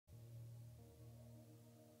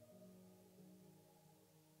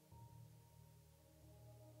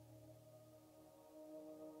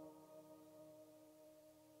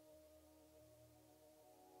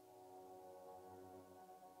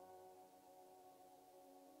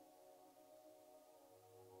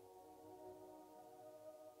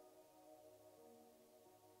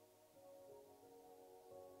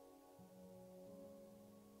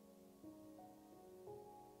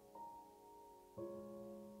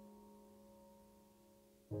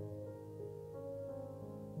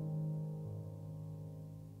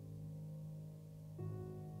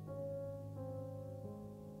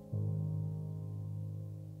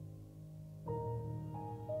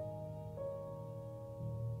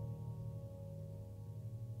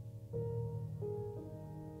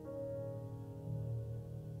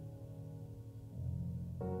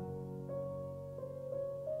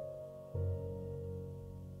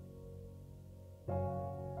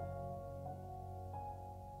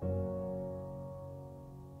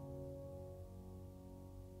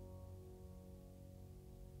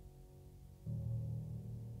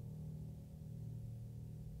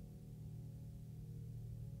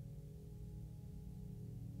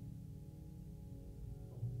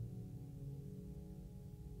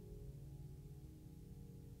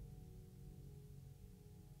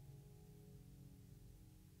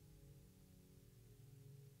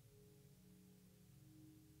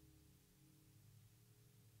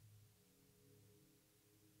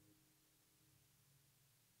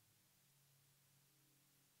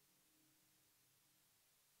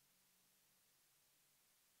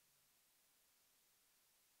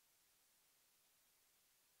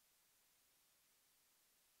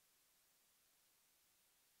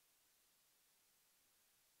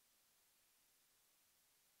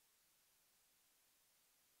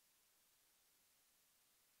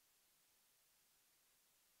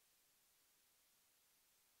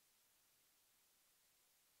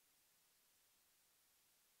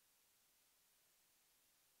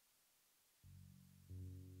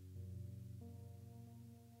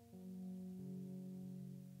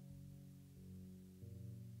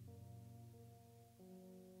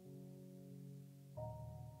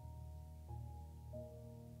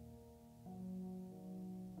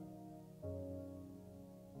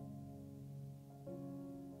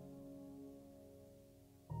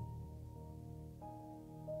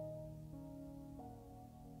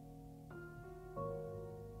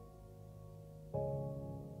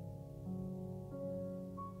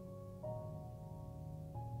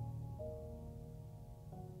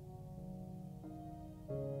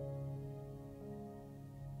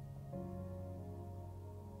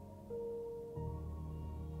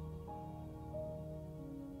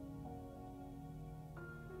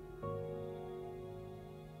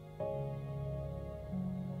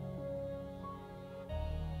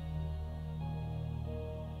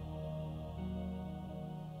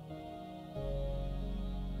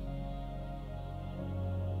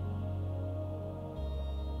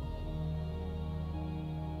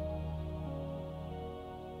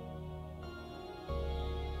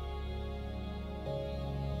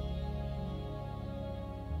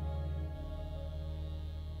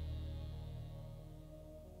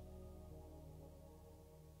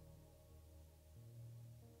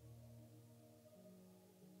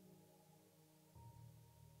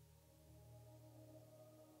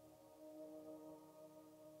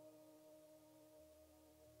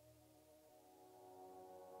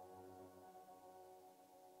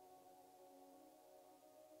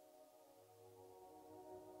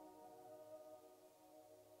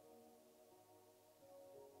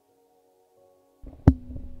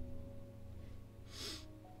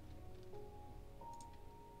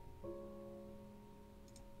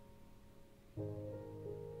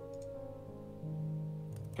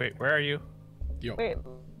Wait, where are you? Yo. Wait.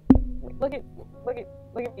 Look at me. Look at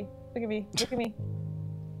me. Look at me.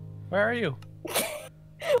 Where are you? Wait,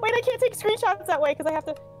 I can't take screenshots that way because I have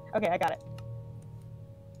to. Okay, I got it.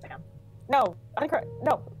 Bam. No,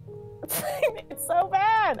 no. It's so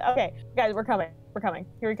bad. Okay, guys, we're coming. We're coming.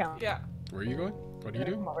 Here we come. Yeah. Where are you going? What are you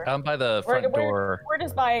doing? I'm by the front door. We're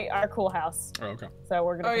just by our cool house. Oh, okay. So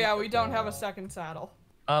we're gonna. Oh yeah, we don't have a second saddle.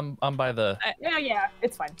 I'm by the. Yeah,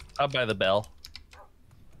 it's fine. I'm by the bell.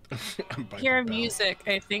 Hear music.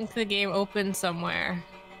 I think the game opened somewhere.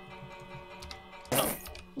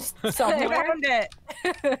 Somewhere. I found it.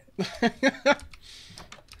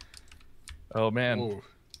 Oh man. Whoa.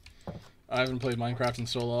 I haven't played Minecraft in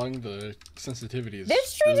so long. The sensitivity is.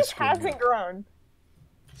 This tree really just screwing me. hasn't grown.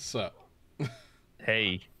 So.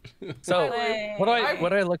 Hey. So Hey. what do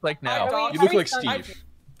I look like now? You look like Steve.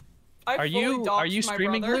 Are you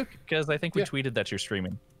streaming, Luke? Because I think we Yeah. tweeted that you're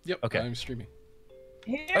streaming. Yep. Okay. I'm streaming.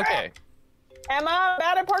 Here. Okay. Emma,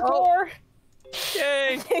 bad at parkour.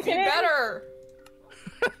 Yay! Be better.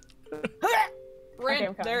 Okay,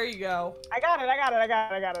 I'm coming. There you go. I got it.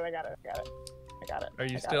 Are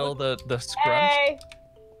you still the scrunch?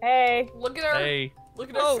 Hey. Look at her. Hey. Look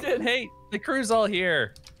at her Oh, skin. hey, the crew's all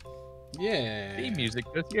here. Yeah. Theme music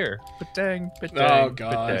is here. Ba-dang, Oh, ba-dang,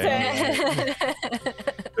 God. ba-dang.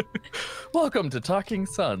 Welcome to Talking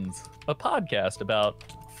Sons, a podcast about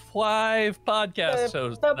 5 podcast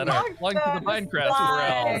shows that are flung to the Minecraft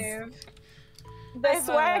realm. The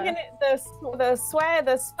swaggiest,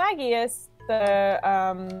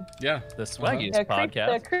 The swaggiest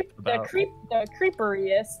podcast. the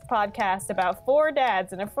creeperiest podcast about 4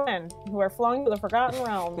 dads and a friend who are flung to the forgotten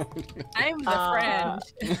realm. I'm the friend.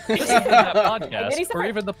 This is that podcast, Maybe or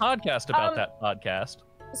even the podcast about that podcast.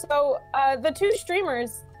 So the 2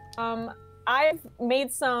 streamers, I've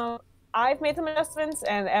made some adjustments,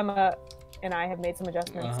 and Emma and I have made some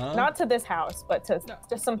adjustments. Not to this house, but to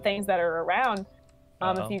just some things that are around.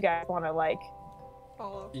 If you guys want to like.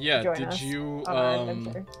 Yeah, join did us you on our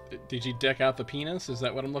adventure. did you deck out the penis? Is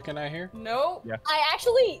that what I'm looking at here? Nope. Yeah. I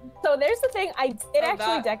actually, so there's the thing, I did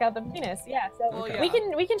actually that. deck out the penis. Yeah, so Well,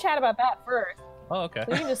 we can chat about that first. Oh, okay.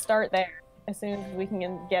 We can just start there as soon as we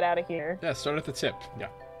can get out of here. Yeah, start at the tip. Yeah.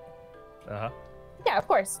 Uh-huh. Yeah, of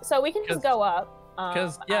course. So we can just go up.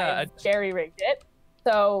 Because, yeah, I jerry rigged it.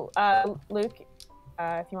 So Luke,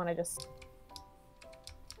 if you want to just.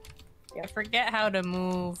 I forget how to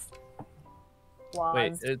move.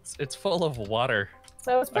 Wait, it's full of water.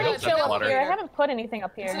 So it's pretty hope chill that's up water. here. I haven't put anything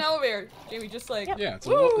up It's an here. elevator. Jamie, just like. Yep. Yeah, it's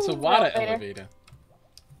a water elevator.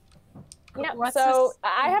 Yeah. What's So this?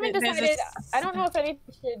 I haven't There's decided. a- I don't know if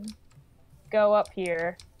anything should go up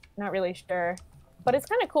here. Not really sure, but it's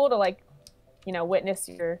kind of cool to like, witness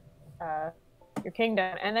your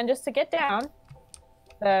kingdom, and then just to get down.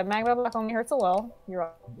 The magma block only hurts a little.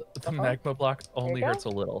 You're The magma block only go. hurts a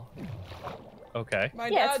little. Okay. My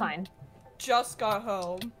yeah, dad it's fine. just got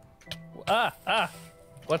home.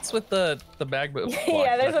 What's with the magma block?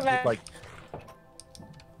 Yeah, there's a Like,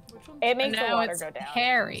 Which one? It makes the Now water it's go down.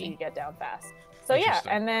 hairy. So you get down fast. So yeah,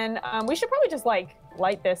 Interesting. and then we should probably just like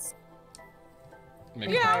light this.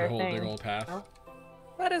 Make Yeah. a whole big Thing. old path.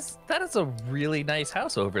 that is a really nice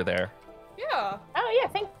house over there. Yeah. Oh yeah,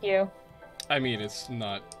 thank you. I mean, it's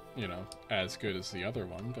not, as good as the other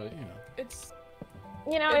one, but It's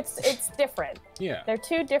It's different. yeah. They're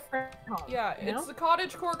 2 different homes. yeah. you know? It's the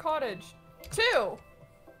cottage core cottage. 2.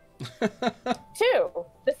 2.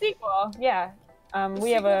 The sequel. Yeah. The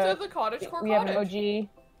We have sequel to the cottage core we have an cottage.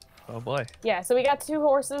 OG. Oh boy. Yeah. So we got 2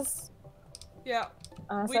 horses. Yeah.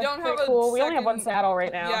 So We that's don't pretty have a cool. We only have 1 second- saddle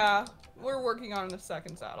right now. Yeah. We're working on the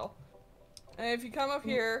second saddle. And if you come up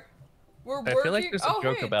here, we're I working. feel like there's a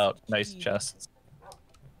joke hey, about it's nice tea. chests.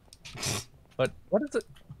 But what is it?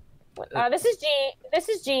 This is Jean. This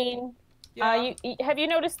is Jean. Yeah. Have you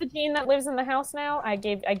noticed the Jean that lives in the house now? I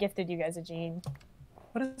gifted you guys a Jean.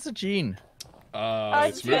 What is a gene?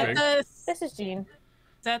 It's it's moving. This is Jean. Is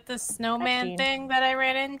that the snowman Jean. thing that I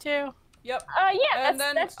ran into? Yep. Yeah. And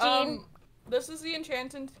then That's Jean. this is the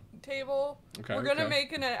enchanting table. Okay, We're gonna okay.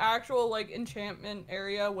 make an actual like enchantment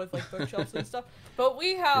area with like bookshelves and stuff. But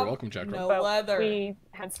we have You're welcome, Jack. no But leather. We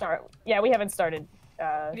haven't started.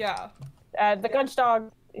 Yeah. The Gunch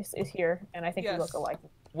dog is here, and I think we Yes. look alike.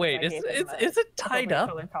 Wait, I is gave him is it tied up?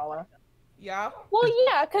 colored collar. Yeah. Well,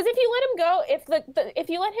 yeah, because if you let him go, if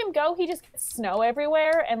you let him go, he just gets snow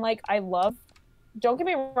everywhere, and like don't get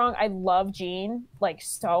me wrong, I love Jean like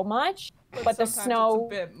so much, but the sometimes snow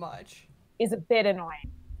it's a bit much. is a bit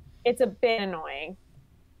annoying. It's a bit annoying.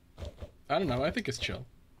 I don't know. I think it's chill.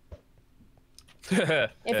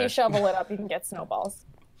 If you shovel it up, you can get snowballs.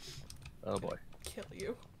 Oh boy. Kill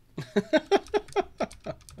you.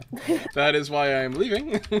 That is why I'm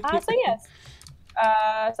leaving. So yes.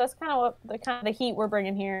 So that's kind of what the heat we're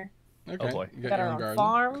bringing here. Okay. Oh boy. You We got got your our own own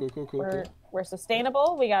garden. farm. Cool. We're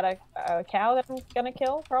sustainable. We got a cow that I'm gonna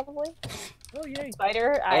kill probably. Oh yay!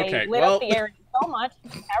 Spider. Okay, I lit well- up the area so much.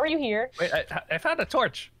 How are you here? Wait, I found a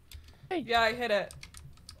torch. Yeah, I hit it.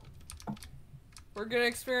 We're gonna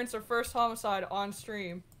experience our first homicide on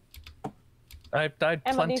stream. I've died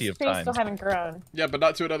Emma, plenty these of trees times. still haven't grown. Yeah, but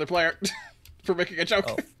not to another player. For making a joke.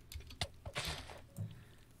 Oh.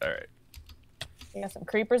 All right. We got some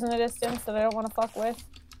creepers in the distance that I don't want to fuck with.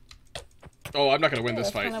 Oh, I'm not gonna win Yeah,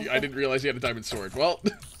 this that's fight. kind of- I didn't realize you had a diamond sword. Well,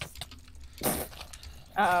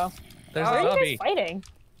 Uh-oh. There's Why a are you zombie. guys fighting?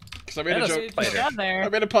 because I made And a a joke. spider. Down there. I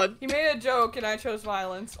made a pun. He made a joke and I chose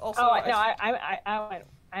violence. Also, No, I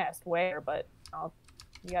asked where, but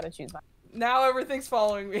you gotta choose mine. now everything's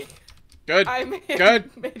following me. Good. I made,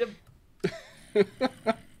 Good. made a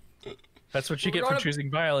That's what you We're get for gonna-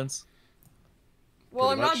 choosing violence. Well,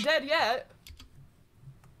 Pretty I'm much. not dead yet.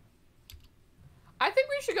 I think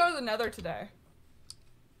we should go to the Nether today.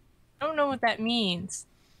 I don't know what that means.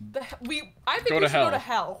 I think Go we to should go hell. to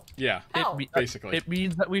hell. Yeah, Hell. basically. It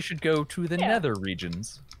means that we should go to the Yeah. nether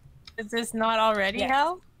regions. Is this not already Yeah.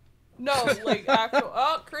 hell? No, like actual.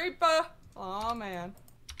 Oh, creeper. Oh man,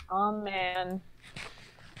 Oh man.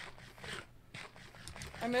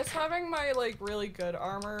 I miss having my like really good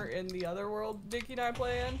armor in the other world Nikki and I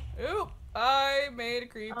play in. Oop! I made a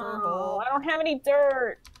creeper Oh, hole. I don't have any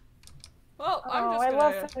dirt. Well, I'm Oh, just I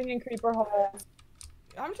love gonna. filling in creeper holes.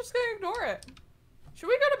 I'm just gonna ignore it. Should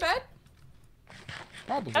we go to bed?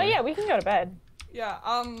 Probably. Oh yeah, we can go to bed. Yeah.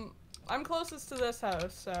 I'm closest to this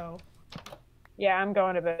house, so. Yeah, I'm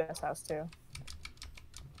going to bed at this house too.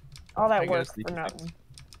 All that I work guess for the- nothing.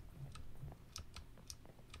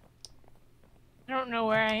 I don't know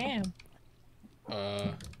where I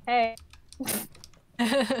am. Hey.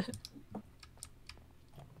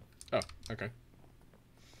 Oh, okay.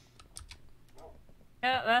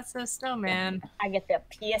 Yeah, that's a snowman. I get the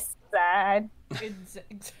PS side.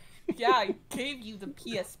 Yeah, I gave you the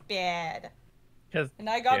PS bad. 'Cause- And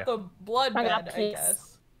I got yeah. the blood I got bed, I peace.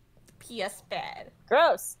 guess. The PS bad.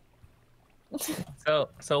 Gross.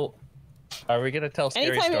 So, are we gonna tell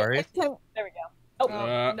scary stories? there we go.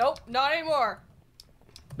 Oh, Nope, not anymore.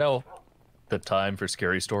 No. The time for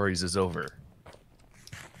scary stories is over.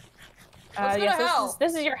 Let's go yes, to hell.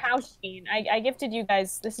 this is your house, Gene. I gifted you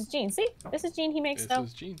guys. This is Gene. See, this is Gene. He makes This snow.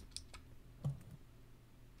 is Gene.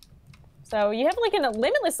 So you have like a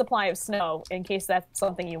limitless supply of snow in case that's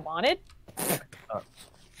something you wanted.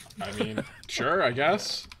 I mean, sure, I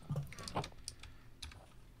guess.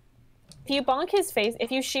 If you bonk his face,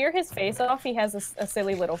 if you shear his face off, he has a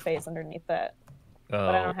silly little face underneath that.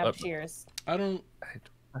 But I don't have shears. I don't.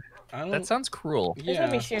 That sounds cruel. There's gonna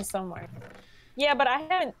be Yeah. shears somewhere. Yeah, but I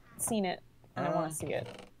haven't seen it, and I want to see it.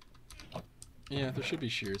 Yeah, there should be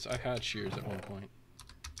shears. I had shears at one point.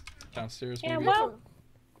 Downstairs, Yeah, maybe. well,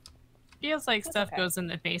 Feels like stuff okay. goes in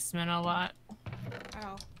the basement a lot.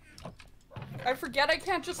 Ow. I forget I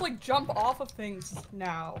can't just like jump off of things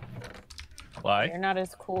now. Why? you're not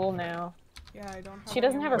as cool now. Yeah, I don't have She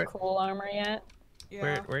doesn't have her Where- cool armor yet.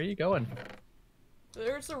 Yeah. Where are you going?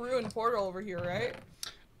 There's a ruined portal over here, right?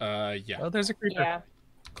 Yeah. Oh, there's a creeper. Yeah.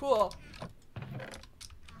 Cool.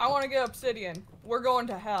 I want to get obsidian. We're going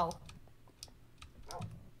to hell.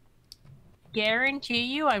 Guarantee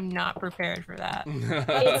you I'm not prepared for that.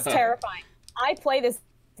 It's terrifying. I play this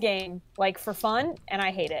game like for fun, and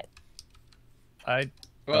I hate it.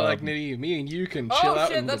 Well, like Nitty, me and you can Oh, chill out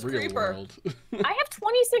shit, in the that's real creeper. world. I have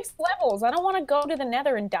 26 levels. I don't want to go to the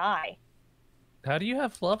Nether and die. How do you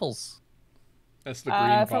have levels? That's the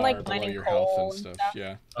green from, bar like, below mining your health coal and and stuff. stuff.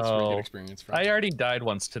 Yeah, that's where you Oh. get experience from. I already died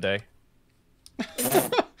once today.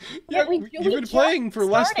 Yeah, we you've been just playing for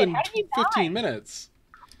less started. than How did you 15 die? minutes.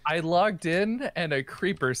 I logged in and a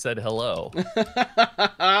creeper said hello. Oh,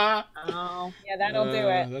 yeah, that'll do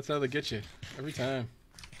it. That's how they get you every time.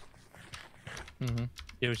 Hmm.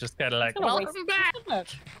 It was just kind of like, I'm gonna welcome back. I'm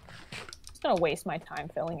just gonna waste my time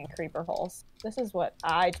filling in creeper holes. This is how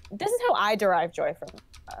I derive joy from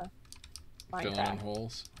Filling in Minecraft.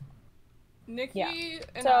 holes. Nikki Yeah.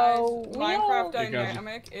 and So, I's we Minecraft all-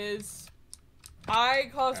 dynamic is I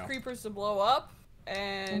cause Ow. creepers to blow up,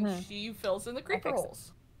 and Mhm. she fills in the creeper fix it.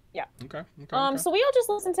 holes. Okay. Okay. So we all just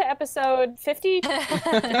listened to episode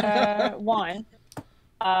 51.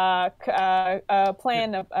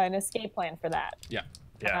 An escape plan for that.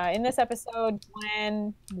 Yeah. In this episode,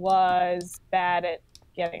 Glenn was bad at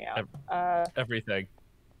getting out. Everything.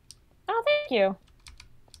 Oh, thank you.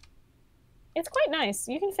 It's quite nice.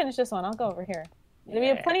 You can finish this one. I'll go over here. We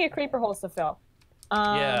have plenty of creeper holes to fill.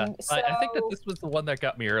 Yeah, So, I think that this was the one that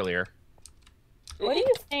got me earlier. what do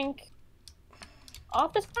you think?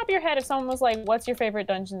 Off the top of your head, if someone was like, "What's your favorite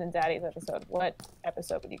Dungeons and Daddies episode?" What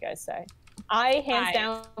episode would you guys say? I hands 5.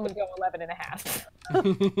 down would go 11 and a half.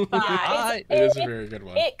 It is a very good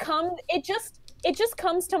one. It just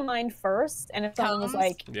comes to mind first, and if someone was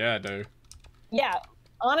like, yeah, dude. yeah,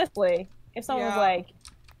 honestly, if someone was like,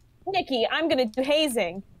 Nikki, I'm gonna do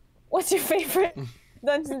hazing. What's your favorite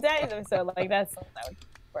Dungeons and Daddies episode? Like that's something I would do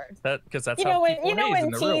first. Because that's how people haze in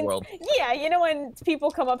the real world. Yeah, you know when people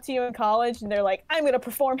come up to you in college and they're like, "I'm gonna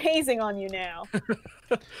perform hazing on you now."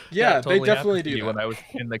 Yeah, totally they definitely do that. when I was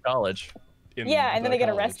in the college. And then they get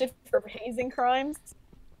arrested for hazing crimes.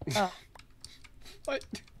 What?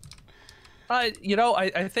 I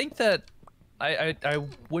think that I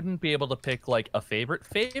wouldn't be able to pick like a favorite.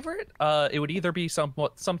 It would either be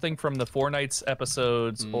something from the Four Nights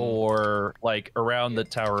episodes or like around the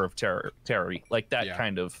Tower of Terror, like that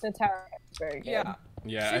kind of. The Tower is very good.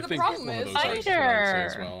 Yeah, See, I the think problem one of is, those are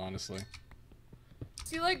as well, honestly.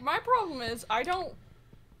 See, like my problem is I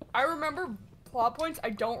remember plot points.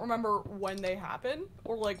 I don't remember when they happen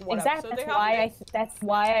or like what episode they happen. That's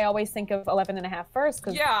why I always think of 11 and a half first,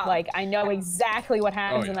 because like I know exactly what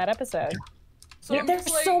happens in that episode. So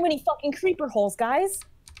there's so many fucking creeper holes, guys.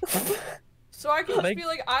 So I can just be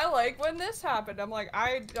like, I like when this happened. I'm like,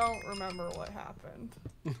 I don't remember what happened.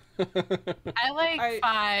 I like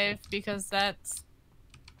 5 because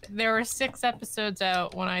there were 6 episodes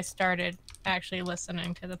out when I started actually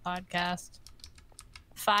listening to the podcast.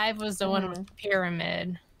 5 was the one with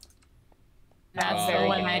Pyramid. That's the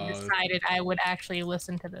one I decided I would actually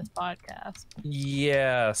listen to this podcast.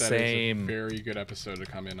 Yeah, same. That is a very good episode to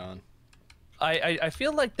come in on. I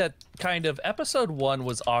feel like that kind of episode 1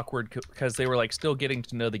 was awkward because they were like still getting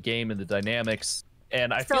to know the game and the dynamics,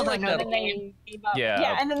 and I feel like that.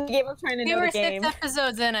 Yeah, and then they gave up trying to know the game. 6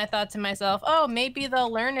 episodes in, I thought to myself, oh, maybe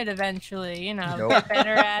they'll learn it eventually. You know, get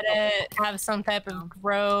better at it, have some type of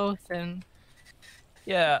growth, and.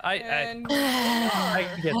 Yeah, I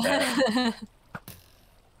get that.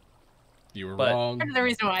 You were wrong. Part of the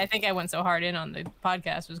reason why I think I went so hard in on the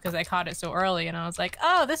podcast was because I caught it so early, and I was like,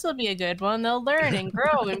 "Oh, this will be a good one. They'll learn and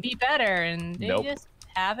grow and be better," and they just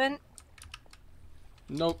haven't.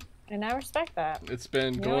 Nope. And I respect that. It's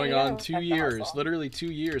been going on 2 years, literally 2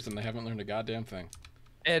 years, and they haven't learned a goddamn thing.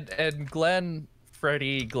 And Glenn,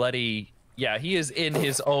 Freddy, Gleddy, yeah, he is in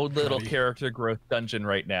his own little character growth dungeon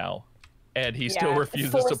right now, and he still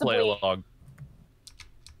refuses to play along.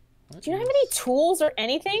 Do you have any tools or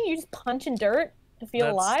anything? You just punch in dirt to feel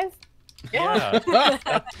alive? Yeah.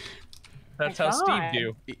 That's how Steve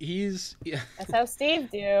do. That's how Steve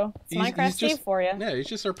do. It's Minecraft Steve for you. Yeah, he's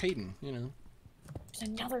just our Peyton, you know.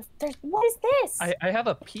 What is this? I have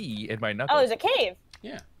a P in my knuckle. Oh, there's a cave.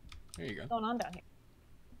 Yeah. There you go. What's going on down here?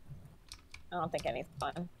 I don't think anything's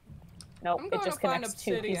fun. Nope, it just connects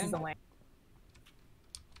 2 pieces of land.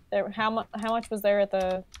 How much was there at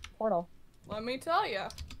the portal? Let me tell you.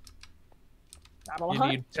 Not a lot.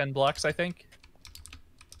 You need 10 blocks, I think.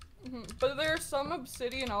 But there's some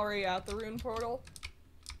obsidian already at the rune portal.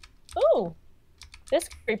 Ooh, this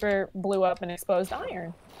creeper blew up and exposed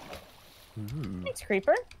iron. Thanks,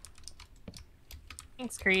 creeper.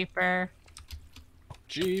 Thanks, creeper.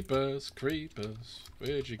 Jeepers creepers,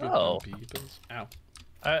 where'd you get them peepers? Ow.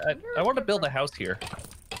 I want to build a house here.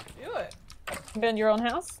 Do it. Build your own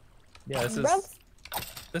house? Yeah,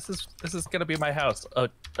 this is gonna be my house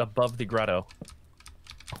above the grotto.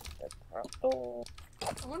 Oh.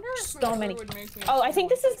 I wonder if so many. would make me I think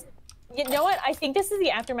this is. You know what? I think this is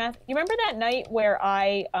the aftermath. You remember that night where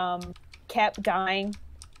I kept dying?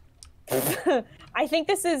 I think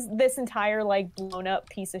this is this entire like blown up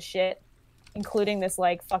piece of shit, including this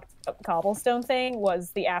like fucked up cobblestone thing,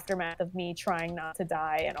 was the aftermath of me trying not to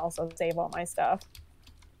die and also save all my stuff.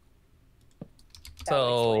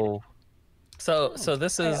 So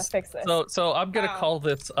this is so I'm gonna call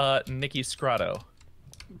this Nikki's grotto.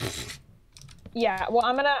 Yeah, well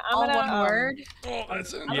I'm gonna one word. Yeah.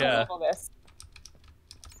 This.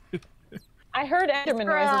 I heard Enderman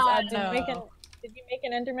noises. Did you make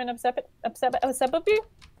an Enderman upset of you?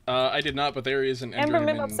 I did not, but there is an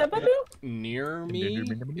Enderman near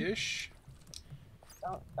me-ish.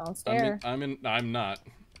 Don't stare. I'm not.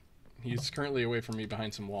 He's currently away from me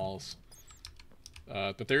behind some walls.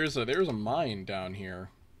 But there's a mine down here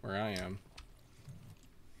where I am.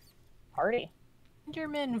 Party.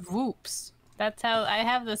 Enderman whoops. That's how I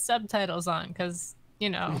have the subtitles on, because, you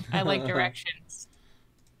know, I like directions.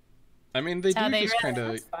 I mean, they do just kind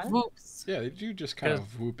of whoops. Yeah, they do just kind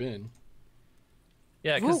of whoop in.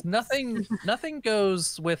 Yeah, because nothing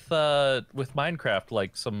goes with Minecraft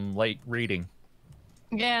like some light reading.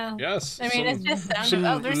 Yeah. Yes. I mean, it's just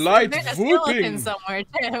some there's light a skeleton whooping. somewhere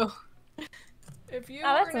too. If you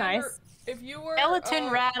Oh, were that's nice. If you were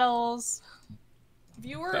Skeleton rattles. If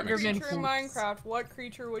you were That a makes creature sense. in Minecraft, what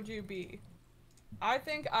creature would you be? I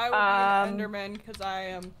think I would be an Enderman because I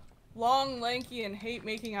am long, lanky, and hate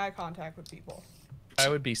making eye contact with people. I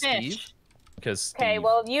would be Steve. Fish. Because Okay,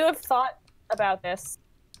 well, you have thought about this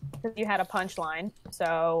because you had a punchline,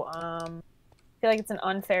 so I feel like it's an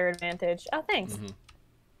unfair advantage. Oh, thanks. Mm-hmm.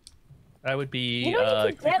 I would be. You know,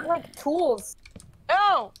 you can get like tools.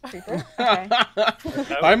 Oh! Creeper. Okay.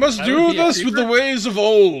 I must do this with the ways of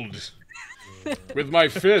old. With my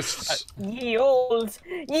fists. Ye old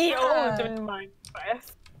in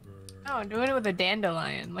Minecraft. Oh, doing it with a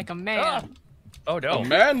dandelion, like a man. Oh no. A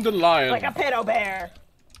mandelion. Like a pedo bear.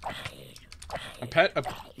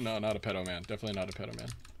 No, not a pedo man. Definitely not a pedo man.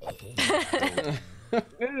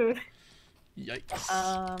 Ooh. Yikes.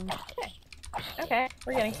 Okay,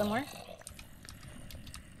 we're getting somewhere.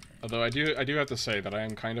 Although I do have to say that I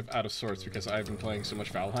am kind of out of sorts because I've been playing so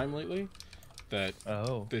much Valheim lately that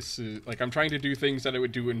this is like I'm trying to do things that I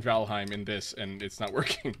would do in Valheim in this and it's not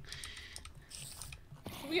working.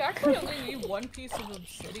 We actually only need one piece of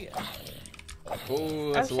obsidian.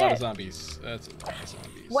 Oh, that's a lot of zombies. That's a lot of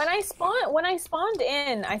zombies. When I spawned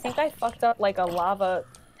in, I think I fucked up like a lava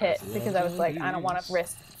pit because I was like, I don't want to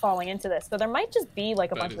risk falling into this. So there might just be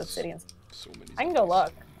like a bunch of obsidian. So many. I can go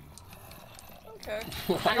look. Okay.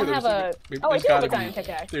 I don't have a. Oh, I do have a diamond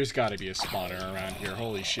pickaxe. There's got to be a spawner around here.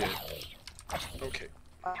 Holy shit. Okay.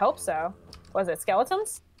 I hope so. Was it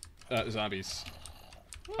skeletons? Zombies.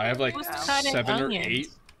 I have like 7 or 8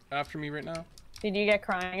 after me right now. Did you get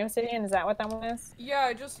crying obsidian? Is that what that one is? Yeah,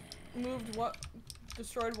 I just moved one,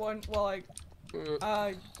 destroyed one. Well,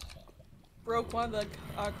 I broke one of the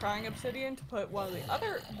crying obsidian to put one of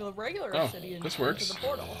the regular obsidian this works. into the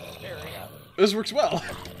portal area. This works well.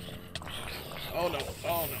 Oh no!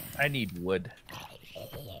 Oh no! I need wood.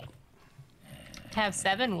 Have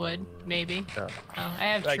 7 wood, maybe. Oh. Oh, I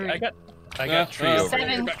have tree. I got tree over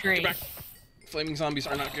 7 here. tree. Flaming zombies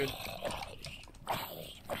are not good.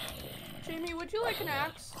 Jamie, would you like an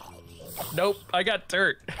axe? Nope, I got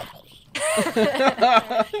dirt.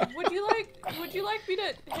 Would you like me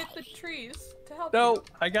to hit the trees to help you? No,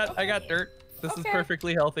 I got dirt. This is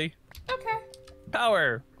perfectly healthy. Okay.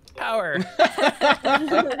 Power. I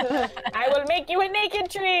will make you a naked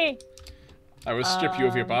tree. I will strip you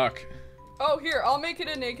of your bark. Oh, here, I'll make it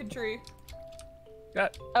a naked tree.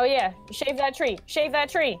 Oh yeah, shave that tree. Shave that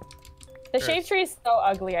tree. The shaved tree is so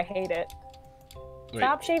ugly. I hate it. Wait,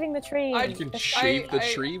 Stop shaving the tree. you can shave the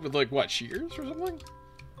tree with like what, shears or something?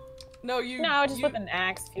 No, you. No, just with an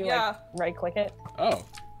axe. If you like right click it. Oh,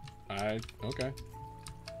 okay.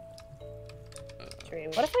 Tree.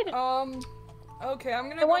 What if I did? Okay, I'm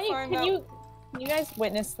gonna go find out. Can you guys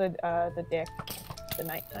witness the dick, the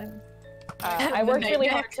nighttime? I worked really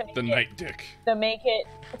hard to make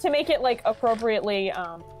it like appropriately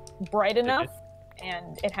bright enough,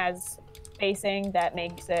 and it has spacing that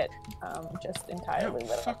makes it just entirely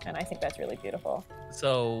lit up, and I think that's really beautiful.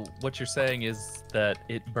 So what you're saying is that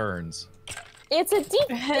it burns. It's a deacon.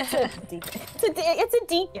 It's a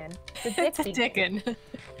deacon. It's a deacon.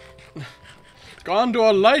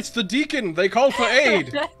 Gondor lights the deacon. They call for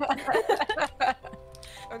aid.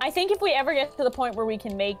 I think if we ever get to the point where we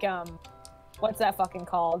can make what's that fucking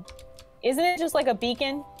called? Isn't it just like a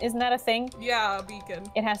beacon? Isn't that a thing? Yeah, a beacon.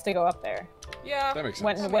 It has to go up there. Yeah. That makes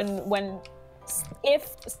sense.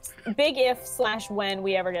 When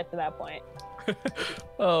we ever get to that point.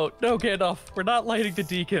 Oh no, Gandalf! We're not lighting the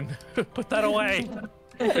deacon. Put that away.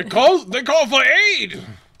 They call for aid.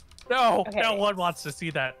 No, no one wants to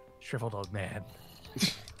see that shriveled old man.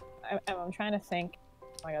 I'm trying to think. Oh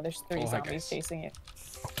my god, there's 3 zombies chasing you.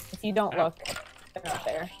 If you don't look, they're not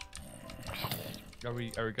there. Are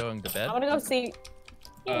we going to bed? I'm gonna go see.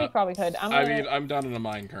 Yeah, we probably could. I'm down in a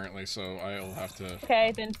mine currently, so I'll have to.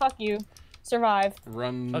 Okay, then fuck you. Survive.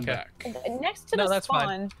 Run back. Next to the spawn.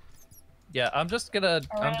 Fine. Yeah, I'm just gonna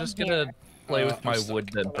play with my wood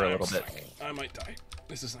then for a little bit. I might die.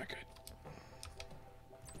 This is not good.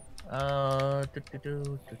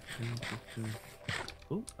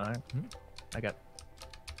 Ooh, I got.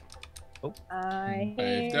 Oh. I've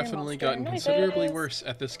definitely gotten considerably worse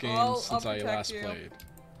at this game since I last played.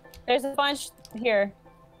 There's a bunch here.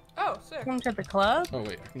 Oh, sick. Come to the club? Oh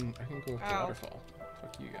wait, I can go up the waterfall.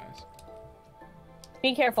 Fuck you guys.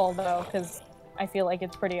 Be careful though, because I feel like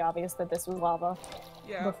it's pretty obvious that this was lava.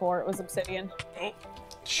 Yeah. Before it was obsidian. Oh,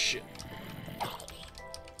 shit.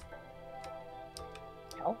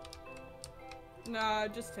 No. Nah,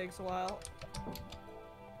 it just takes a while.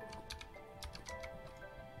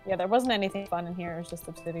 Yeah, there wasn't anything fun in here. It was just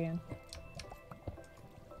obsidian.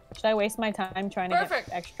 Should I waste my time trying to get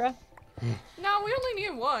extra? No, we only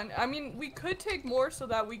need one. I mean, we could take more so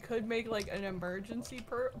that we could make like an emergency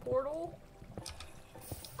portal.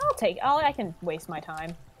 I can waste my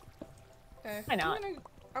time. Okay. Why not?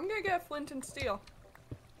 I'm gonna get flint and steel.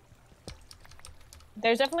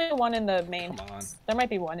 There's definitely one in the main house. There might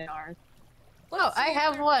be one in ours. Oh, I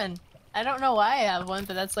have one. I don't know why I have one,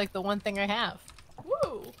 but that's like the one thing I have.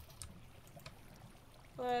 Woo!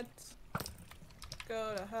 Let's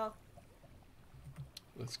go to hell.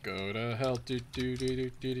 Let's go to hell. Do do do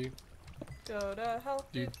do do do. Go to hell.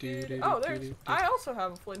 Do, do, do, oh, do, there's. do, do. I also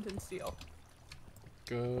have a flint and steel.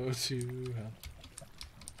 Go to hell.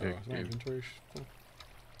 Oh, is my inventory full?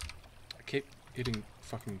 I keep hitting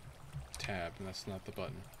fucking tab, and that's not the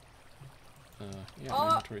button. Yeah, my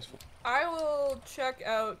inventory's full. I will check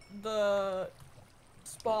out the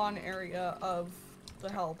spawn area of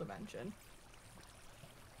the hell dimension.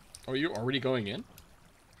 Oh, you're already going in?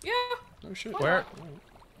 Yeah. No shit. Where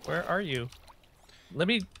are you? Let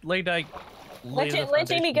me let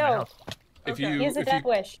Jamie go. If he has a death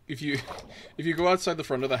wish. If you go outside the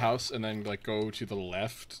front of the house and then like go to the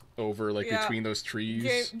left over like between those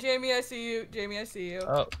trees. Jamie, I see you. Jamie, I see you.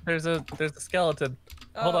 Oh, there's a skeleton.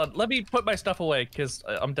 Hold on, let me put my stuff away because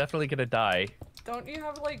I'm definitely gonna die. Don't you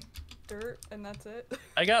have like dirt and that's it?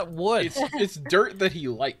 I got wood. It's dirt that he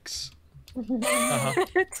likes.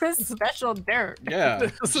 It's his special dirt. Yeah,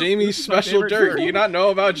 Jamie's special dirt. Do you not know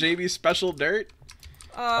about Jamie's special dirt?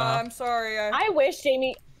 I'm sorry. I wish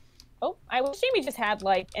Jamie just had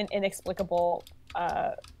like an inexplicable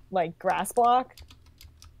like grass block.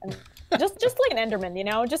 And just like an Enderman, you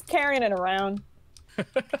know, just carrying it around.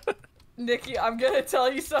 Nikki, I'm gonna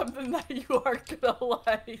tell you something that you aren't gonna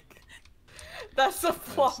like. That's a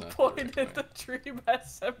plot point in the Dream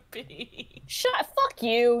SMP. Fuck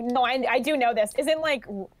you. No, I do know this. Isn't like,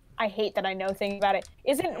 I hate that I know things about it.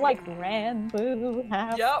 Isn't like Rambo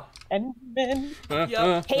half Enderman?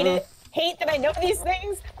 Yep. Hate that I know these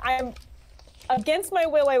things. I'm against my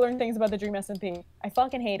will. I learned things about the Dream SMP. I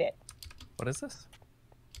fucking hate it. What is this?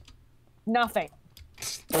 Nothing.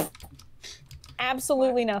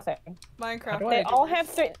 Absolutely nothing. Minecraft. They all have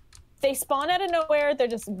they spawn out of nowhere. They're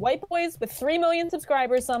just white boys with 3 million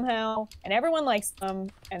subscribers somehow, and everyone likes them,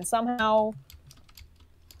 and somehow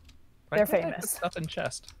they're famous. Stuff in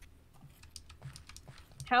chest.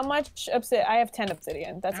 How much obsidian? I have 10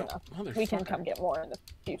 obsidian. That's enough. We can come get more in the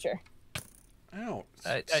future. Ow.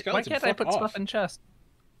 Why can't I put stuff in chest?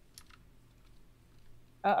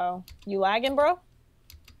 Uh-oh. You lagging, bro?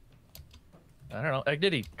 I don't know.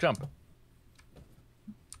 Did he jump?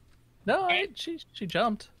 No, she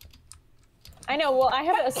jumped. I know. Well, I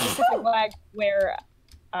have a specific lag where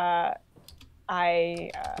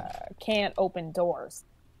I can't open doors.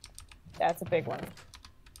 That's a big one.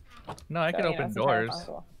 No, I can open doors,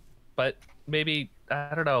 but maybe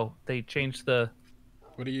I don't know. They changed the.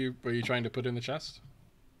 What are you trying to put in the chest?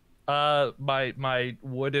 My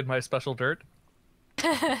wood and my special dirt.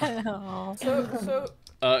 So.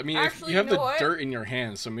 I mean, if you have the dirt in your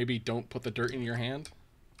hand, so maybe don't put the dirt in your hand.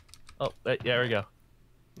 Oh, yeah, there we go.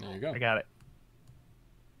 There you go. I got it.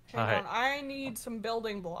 Hang on, I need some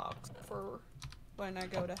building blocks for when I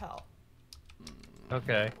go to hell.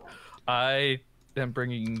 Okay, I am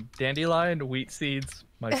bringing dandelion, wheat seeds,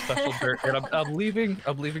 my special dirt, and I'm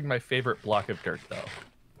leaving my favorite block of dirt though.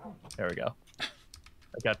 There we go.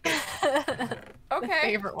 I got this. Okay. The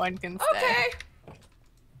favorite one can stay. Okay.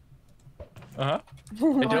 I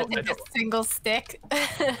a single stick.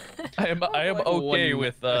 I am okay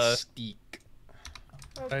with steak.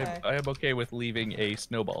 Okay. I am okay with leaving a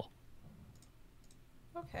snowball.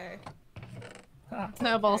 Okay.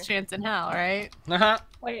 Snowball's chance in hell, right?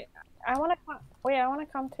 Wait, I want to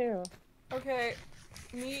come too. Okay.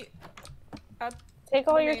 Meet at Take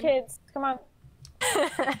all your kids. Come on.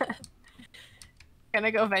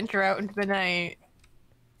 Gonna go venture out into the night.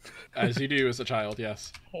 As you do as a child,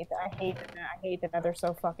 yes. I hate the Nether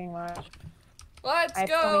so fucking much. Let's I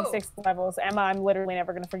have 26 levels. Emma, I'm literally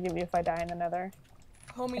never gonna forgive you if I die in the Nether.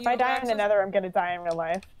 Homie, if I die in the Nether, I'm gonna die in real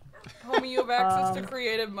life. Homie, you have access to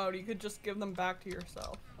creative mode. You could just give them back to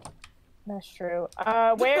yourself. That's true.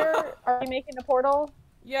 Where are we making the portal?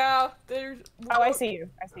 Yeah, there's. Oh, I see you.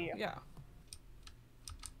 Yeah.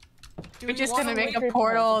 We're just gonna make a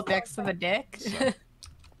portal next to the dick?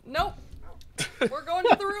 Nope. We're going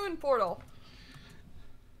to the ruin portal.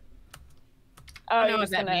 Oh, I know you're what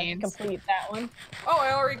just that gonna means. complete that one? Oh,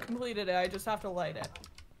 I already completed it. I just have to light it.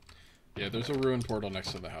 Yeah, there's a ruin portal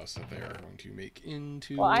next to the house that they are going to make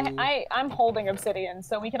into... Well, I'm holding obsidian,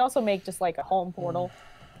 so we can also make just like a home portal.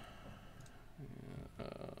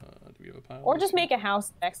 flowers. Or just make a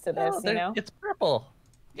house next to this, Oh, you know? it's purple.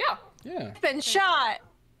 Yeah. Yeah. Been shot.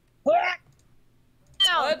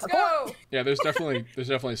 Let's go. Yeah, there's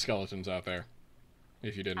definitely skeletons out there.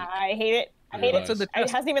 If you didn't. I hate it. I hate realize. it. It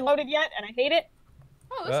hasn't even loaded yet, and I hate it.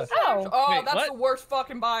 Oh, this is Oh. actually, oh, Wait, that's what? the worst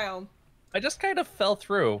fucking biome. I just kind of fell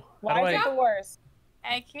through. Why How do is I? it the worst?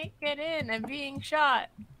 I can't get in. I'm being shot.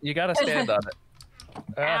 You gotta stand on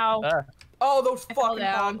it. Ow. Oh, those I fell fucking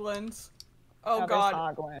down. hoglins. Oh there's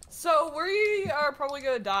god. Hoglin. So we are probably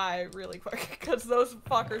gonna die really quick because those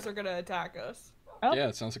fuckers are gonna attack us. Oh. Yeah,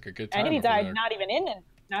 it sounds like a good time. And he over died there. not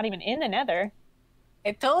even in the nether.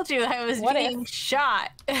 I told you I was What being shot.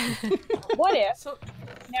 What if? So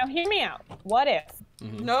Now hear me out. What if?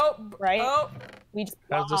 Mhm. nope. Right? Oh, We just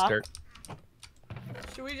How's this block. dirt?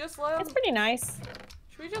 should we just let It's him? pretty nice.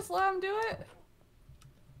 Should we just let him do it?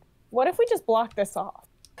 What if we just block this off?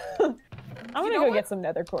 I'm gonna know go what? get some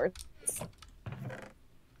nether quartz.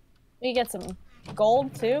 We get some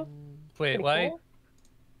gold too. Wait, Pretty why? cool.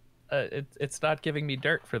 It's not giving me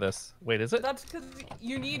dirt for this. Wait, is it? That's because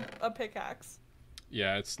you need a pickaxe.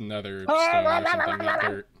 Yeah, it's nether stone or something, not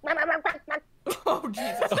dirt. Oh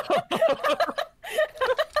Jesus.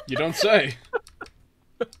 You don't say.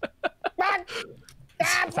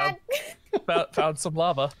 Found some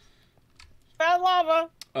lava. Found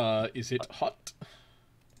lava. Is it hot?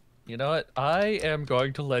 You know what? I am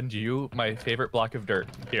going to lend you my favorite block of dirt.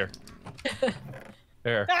 Here.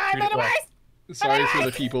 There. Ah, treat it well. Sorry for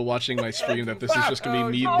the people watching my stream that this is just gonna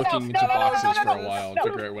be me No, looking into no, boxes for a no, while and no,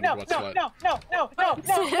 figure out what's what.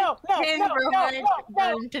 Pin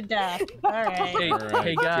Roman to death. All right. Hey, Alright,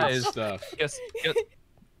 hey good guys. stuff.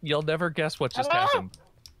 You'll never guess what just Hello?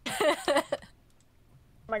 happened.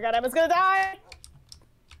 Oh my god, I was gonna die.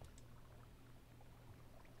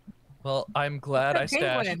 Well, I'm glad I It's a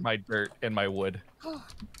penguin. stashed my dirt and my wood.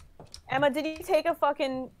 Emma, did you take a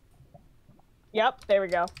fucking... Yep, there we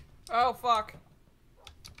go. Oh fuck.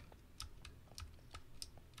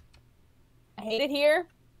 I hate it here.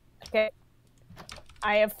 Okay.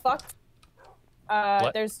 I have fucked.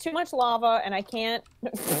 What? There's too much lava and I can't...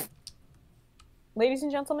 Ladies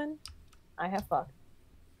and gentlemen, I have fucked.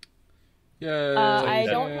 Yeah. I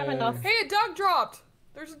don't have enough... Hey, a Doug dropped.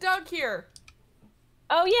 There's a Doug here.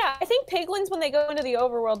 Oh yeah, I think piglins, when they go into the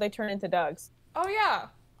overworld, they turn into Dougs. Oh yeah,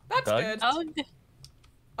 that's Doug? good.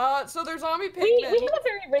 Oh, So there's zombie pigmen. We have a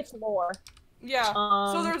very rich lore. Yeah.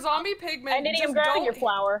 so there's zombie pigmen. And Just I'm grabbing your don't-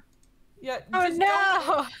 flower. Yeah. oh just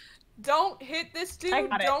no! Don't hit this dude. I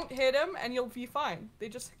got it. Don't hit him, and you'll be fine. They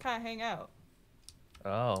just kind of hang out.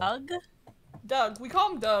 Oh. Doug? Doug. We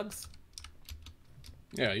call him Dougs.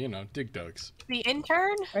 Yeah, you know, dig dugs. The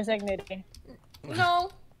intern? Where's Ignity? No,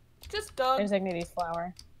 just Doug. There's Ignity's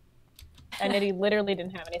flower. And Nitty literally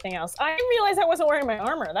didn't have anything else. I didn't realize I wasn't wearing my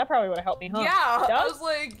armor. That probably would have helped me, huh? Yeah. I Doug? was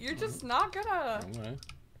like, you're just not gonna. Alright.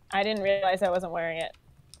 I didn't realize I wasn't wearing it.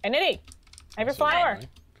 And Nitty, I have your So, flower. alright.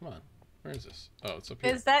 Come on. Where is this? Oh, it's up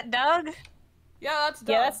here. Is that Doug? Yeah, that's Doug.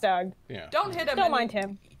 Yeah, that's Doug. Yeah. Don't hit him. Don't and- mind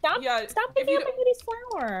him. Stop, Yeah, stop if picking you up don't- Ignity's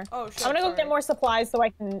flower. Oh shit. I'm gonna go sorry. get more supplies so I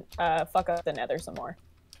can fuck up the nether some more.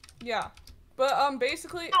 Yeah. But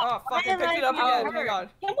basically, oh fuck, I why picked it up am I again. Oh my god.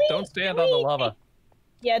 Can we, Don't stand can on the we- lava.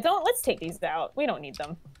 Yeah, let's take these out. We don't need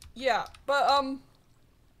them. Yeah, but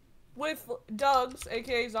with Dougs,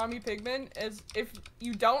 aka zombie pigmen, is if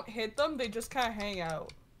you don't hit them, they just kind of hang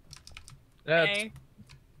out. Okay.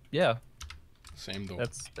 Yeah, Same though.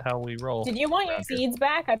 that's how we roll. Did you want your around here. seeds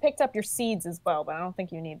back? I picked up your seeds as well, but I don't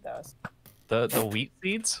think you need those. The wheat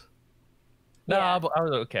seeds? No, Yeah. I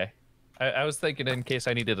was okay. I was thinking in case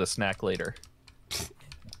I needed a snack later.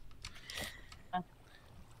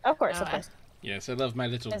 Of course, of course. Yes, I love my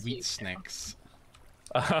little As you wheat do. snacks.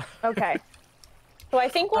 Okay. So I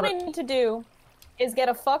think what I need to do is get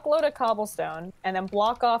a fuckload of cobblestone and then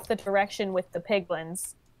block off the direction with the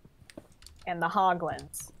piglins and the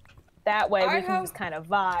hoglins. That way we I can have- just kind of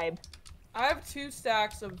vibe. I have 2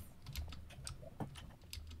 stacks of.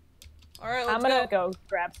 All right, let's I'm gonna go. go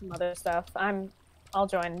grab some other stuff. I'll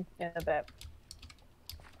join in a bit.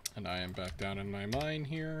 And I am back down in my mine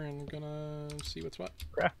here and gonna see what's what.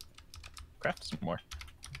 Craft some more.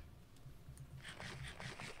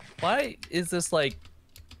 Why is this like...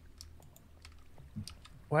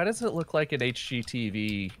 Why does it look like an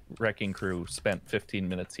HGTV wrecking crew spent 15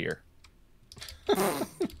 minutes here? What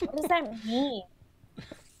does that mean?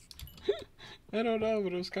 I don't know,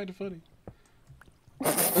 but it was kind of funny.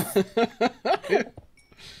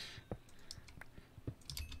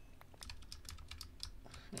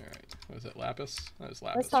 Alright, was it lapis? That was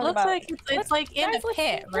lapis. Let's talk Looks about. like it's like in guys, a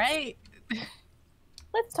pit, right?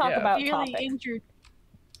 Let's talk Yeah. about Really topics. injured.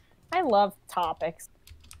 I love topics.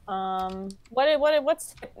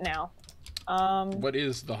 What's now? What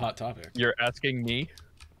is the hot topic? You're asking me?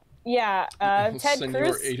 Yeah, Ted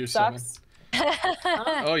Cruz sucks.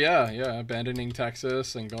 Oh yeah, abandoning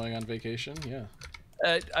Texas and going on vacation. Yeah.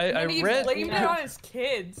 I he's read. blaming it on his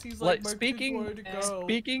kids. He's like, my kids wanted to go.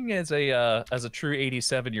 Speaking as a true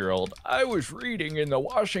 87-year-old, I was reading in the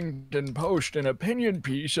Washington Post an opinion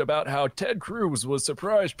piece about how Ted Cruz was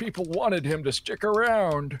surprised people wanted him to stick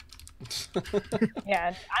around.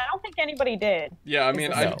 Yeah, I don't think anybody did. Yeah, I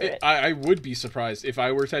mean, I would be surprised if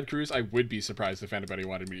I were Ted Cruz. I would be surprised if anybody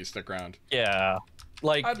wanted me to stick around. Yeah,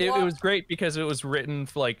 like it was great because it was written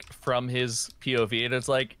like from his POV, and it's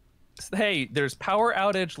like, hey, there's power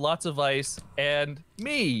outage, lots of ice, and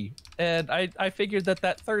me. And I figured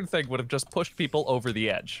that third thing would have just pushed people over the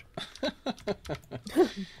edge.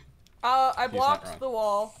 I blocked the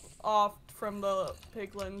wall off from the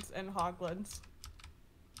piglins and hoglins.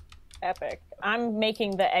 Epic. I'm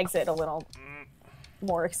making the exit a little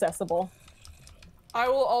more accessible. I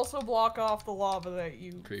will also block off the lava that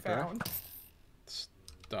you found.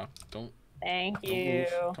 Stop. Don't. Thank you.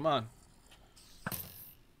 Move. Come on.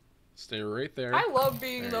 Stay right there. I love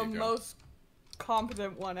being the most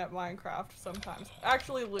competent one at Minecraft sometimes.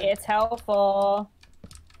 Actually, Luke. It's helpful.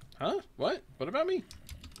 Huh? What? What about me?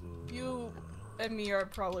 You and me are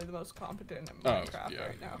probably the most competent at Minecraft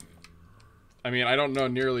right now. I mean, I don't know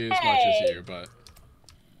nearly as much as you, but...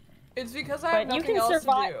 It's because I have nothing else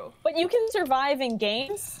to do. But you can survive in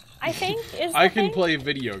games, I think, is the I can thing? play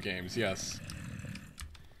video games, yes.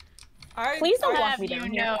 Please don't have walk me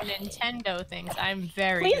down here. Nintendo things. I'm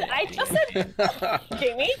very Please, good at I just said...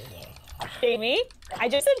 Jamie, I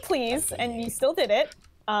just said please, and you still did it.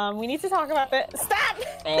 We need to talk about that. Stop!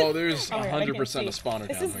 Oh, there's 100% a spawner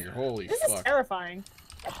down here. Holy fuck. This is terrifying.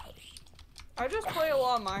 I just play a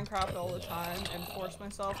lot of Minecraft all the time and force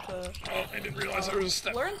myself to I didn't realize there was a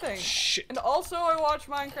step. learn things. Shit. And also I watch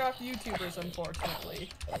Minecraft YouTubers, unfortunately.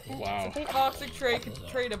 Wow. It's a toxic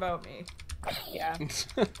trait about me. Yeah.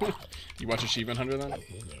 You watch Achievement Hunter then?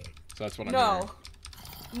 So that's what I'm No.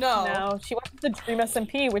 No, she watches the Dream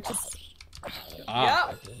SMP, which is...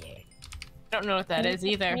 Ah. Yeah. I don't know what that is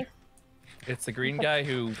either. It's the green guy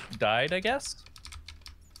who died, I guess?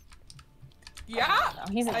 Yeah.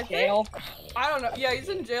 No, he's in jail. I don't know. Yeah, he's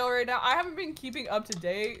in jail right now. I haven't been keeping up to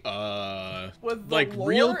date. With the like lore.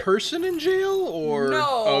 real person in jail or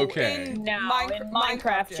no? Okay. In in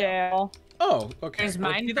Minecraft jail. Oh, okay. There's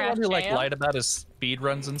Was he the one who like lied about his speed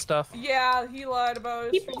runs and stuff? Yeah, he lied about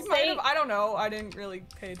his. People He might say- have. I don't know. I didn't really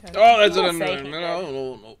pay attention. Oh, that's People it. say he did.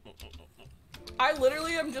 No. I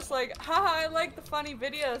literally am just like, haha, I like the funny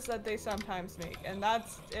videos that they sometimes make, and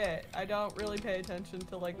that's it. I don't really pay attention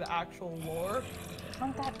to like the actual lore.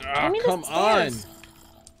 Oh, God. Ah, come on.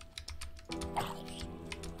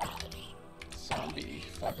 Zombie,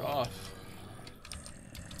 fuck off.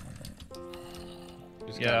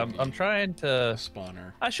 Yeah, I'm trying to...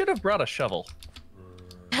 Spawner. I should have brought a shovel.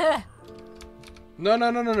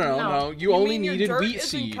 No. You only mean your needed dirt wheat isn't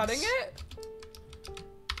seeds. cutting it?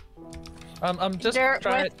 I'm just Dirt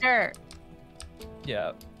trying... with dirt.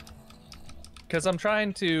 Yeah. Because I'm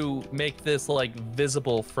trying to make this, like,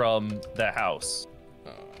 visible from the house.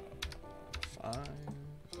 5.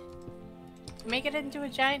 Make it into a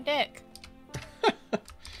giant dick.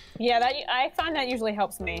 Yeah, I find that usually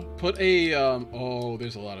helps me. Put a, oh,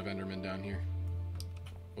 there's a lot of Endermen down here.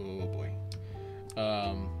 Oh, boy.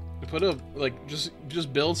 Put a, like,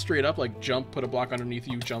 just build straight up, like, jump, put a block underneath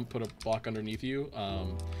you, jump, put a block underneath you,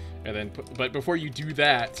 and then but before you do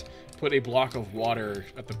that, put a block of water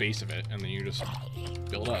at the base of it, and then you just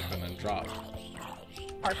build up and then drop.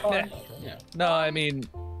 Hardcore. Yeah. No, I mean,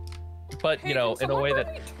 but, Hey, you know, can in a way someone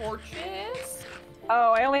that... bring me torches?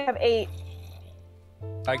 Oh, I only have 8.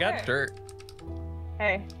 I got Okay. dirt.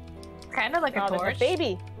 Hey. Kind of like a Oh, there's torch. a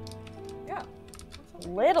baby. Yeah.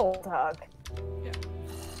 Little dog.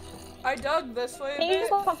 I dug this way a Can you bit.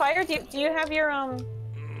 just light on fire? Do you have your Flint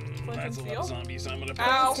That's and a lot of steel? zombies. I'm gonna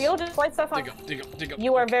Ow. steel? Just light stuff on. dig up.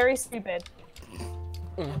 You are very stupid.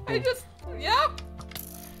 I just, yep.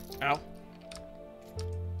 Ow.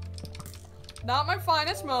 Not my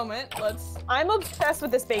finest moment. Let's. I'm obsessed with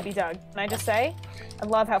this baby Doug. Can I just say? I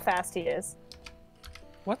love how fast he is.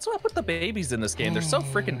 What's up with the babies in this game? They're so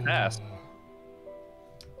freaking fast.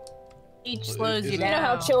 Each slows you Isn't-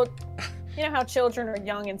 down. You know how children are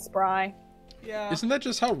young and spry. Yeah. Isn't that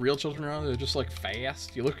just how real children are? They're just like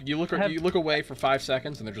fast. You look away for 5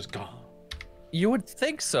 seconds and they're just gone. You would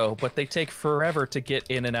think so, but they take forever to get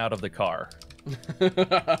in and out of the car.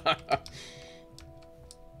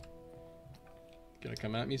 Gonna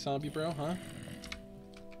come at me, zombie bro, huh?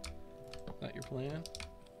 That your plan?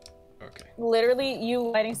 Okay. Literally, you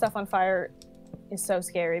lighting stuff on fire is so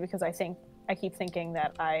scary because I think I keep thinking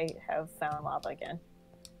that I have found lava again.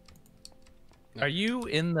 Are you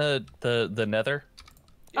in the nether?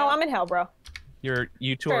 Yeah. Oh, I'm in hell, bro.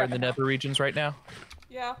 You two are in the nether regions right now?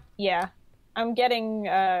 Yeah. Yeah. I'm getting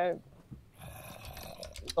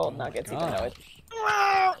gold nuggets, even though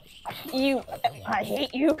I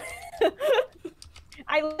hate you.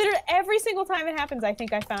 I literally, every single time it happens, I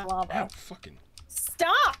think I found lava. Ow, fucking.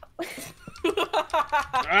 Stop!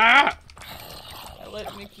 Ah! I lit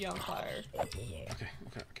Nikki on fire. Okay.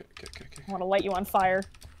 I want to light you on fire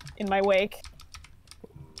in my wake.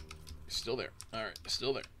 Still there. Alright,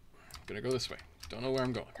 still there. I'm gonna go this way. Don't know where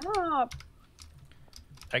I'm going. Stop.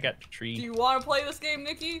 I got the tree. Do you want to play this game,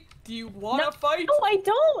 Nikki? Do you want to fight? No, I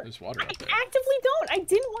don't. There's water up there. I actively don't. I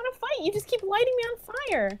didn't want to fight. You just keep lighting me on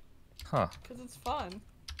fire. Huh. Because it's fun.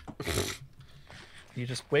 You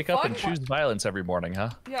just wake up and choose violence every morning,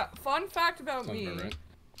 huh? Yeah, fun fact about me. Right.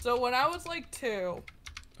 So when I was like 2.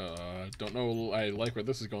 Don't know I like where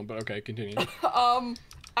this is going, but okay, continue.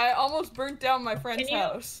 I almost burnt down my friend's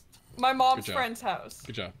house. My mom's friend's house.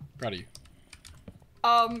 Good job. Proud of you.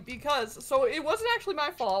 Because, so it wasn't actually my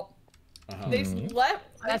fault. They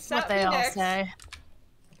That's what they all say.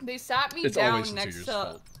 They sat me down next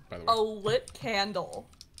to a lit candle.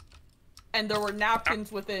 And there were napkins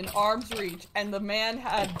within arm's reach, and the man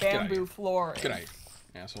had bamboo flooring. Good night,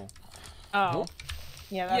 asshole. Oh.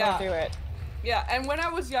 Yeah, that'll do it. Yeah, and when I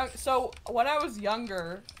was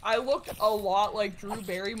younger, I looked a lot like Drew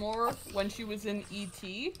Barrymore when she was in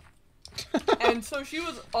E.T. And so she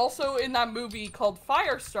was also in that movie called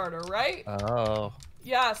Firestarter, right? Oh.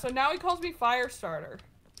 Yeah, so now he calls me Firestarter.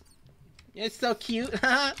 It's so cute.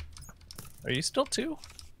 Are you still 2?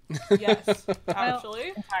 Yes, actually.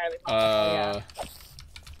 Entirely possible, yeah.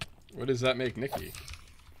 What does that make Nikki?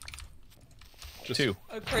 Just 2.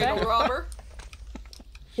 A cradle robber.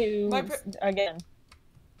 2 again.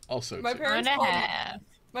 Also my 2. parents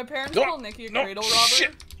call Nikki a cradle robber.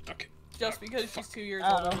 Shit. Okay. Just because she's 2 years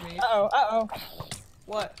older than me. Uh-oh.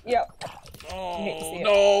 What? Yep. Oh,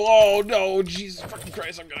 no. Oh, no. Jesus fucking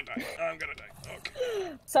Christ. I'm gonna die.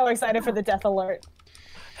 Okay. So excited for the death alert.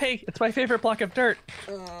 Hey, it's my favorite block of dirt.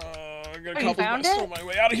 I'm gonna cobble my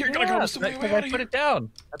way out of here. Yeah, I put it down.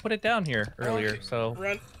 I put it down here earlier, so.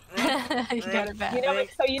 Run. You got it back.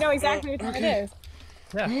 So you know exactly what time it is.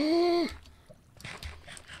 Yeah.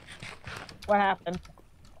 What happened?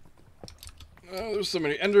 There's so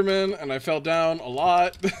many Endermen, and I fell down a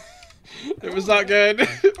lot. It was not good.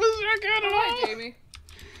 It was not good at all. Hi, Jamie.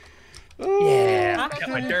 Yeah, got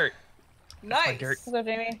my dirt. Nice. My dirt. Hello,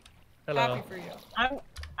 Jamie. Hello. Happy for you.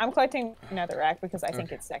 I'm collecting netherrack because I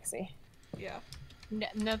think it's sexy. Yeah.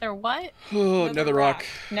 Nether what? Oh, netherrock.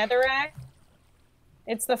 Netherrack.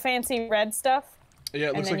 It's the fancy red stuff. Yeah,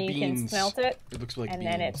 it looks like beans. And then you can smelt it. It looks like beans. And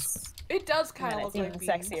then it's. It does kind of look like beans.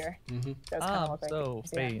 Sexier. Mm-hmm. So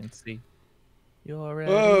fancy. You're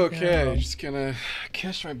ready. Okay, just gonna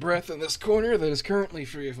catch my breath in this corner that is currently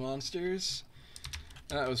free of monsters.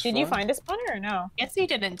 That was fun. Did you find a spawner or no? Guess he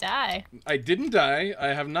didn't die. I didn't die. I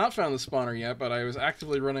have not found the spawner yet, but I was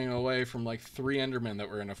actively running away from like 3 Endermen that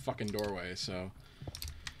were in a fucking doorway, so.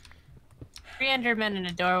 3 Endermen in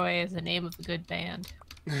a doorway is the name of a good band.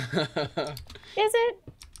 Is it?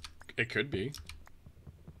 It could be.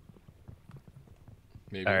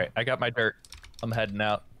 Maybe. Alright, I got my dirt. I'm heading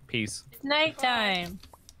out. Peace. It's nighttime.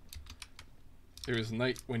 It was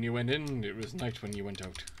night when you went in, it was night when you went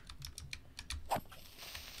out.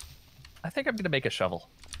 I think I'm gonna make a shovel.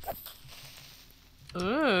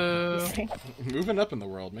 Ooh. Moving up in the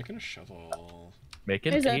world, making a shovel.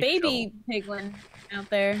 There's a baby piglin out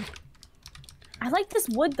there. I like this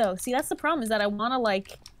wood though. See, that's the problem, is that I want to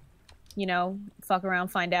like, you know, fuck around,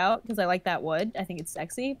 find out, because I like that wood. I think it's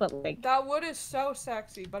sexy, but like. That wood is so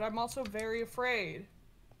sexy, but I'm also very afraid.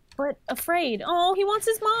 But afraid. Oh, he wants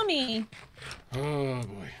his mommy. Oh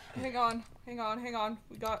boy. Hang on.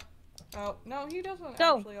 We got. Oh no, he doesn't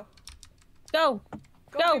Go. actually. Go.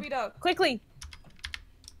 Go, baby duck. Quickly.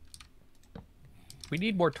 We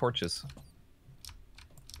need more torches.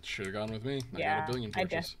 Should have gone with me. I Yeah, got a billion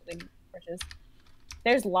torches. I definitely need torches.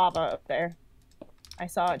 There's lava up there. I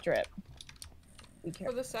saw it drip. Be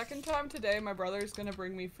careful. For the second time today, my brother's gonna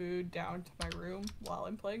bring me food down to my room while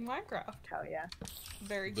I'm playing Minecraft. Oh yeah.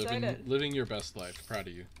 Very excited. Living your best life. Proud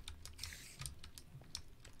of you.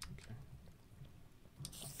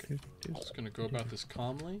 Okay. Just gonna go about this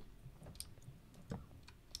calmly.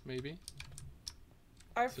 Maybe.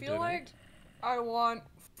 I feel like I want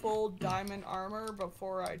full diamond armor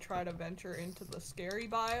before I try to venture into the scary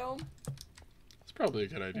biome. That's probably a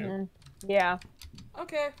good idea. Yeah.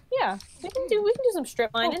 Okay. Yeah. We can do some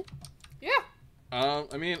strip mining. Yeah.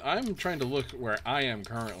 I mean, I'm trying to look where I am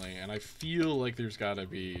currently, and I feel like there's gotta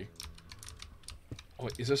be... Oh,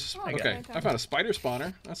 wait, is this... okay, I found a spider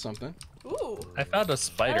spawner. That's something. Ooh. I found a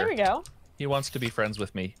spider. Oh, there we go. He wants to be friends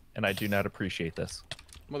with me, and I do not appreciate this.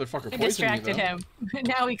 Motherfucker I poisoned distracted me, him.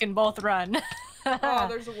 Now we can both run. Oh,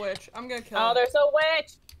 there's a witch. I'm gonna kill her. Oh, there's a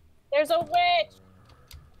witch! There's a witch!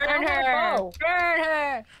 Burn her! Burn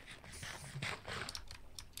her!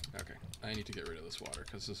 Okay, I need to get rid of this water,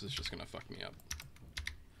 because this is just gonna fuck me up.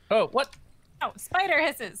 Oh, what? Oh, spider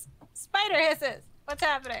hisses! Spider hisses! What's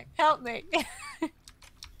happening? Help me!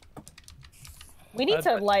 We need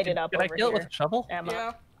to light it up Can I over kill it here, with a shovel? Emma.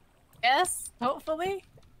 Yeah. Yes, hopefully.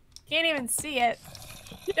 Can't even see it.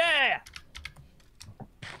 Yeah!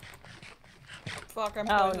 Fuck, I'm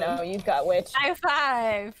Oh poisoned. no, you've got witch. High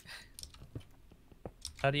five!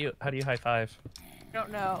 How do you high five? I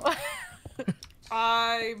don't know.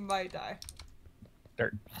 I might die.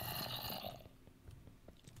 Dirt.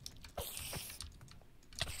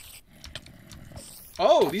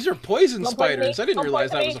 Oh, these are poison Don't poison spiders. me. I didn't Don't realize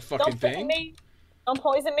poison that me. was a fucking Don't poison thing. me. Don't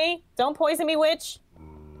poison me. Don't poison me, witch.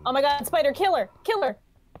 Oh my god, spider, kill her. Kill her.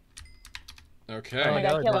 Okay. Oh my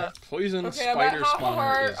god, kill her. Poison Okay, I'm spider at half a spawner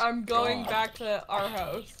heart. is I'm going gone. back to our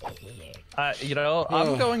house. You know,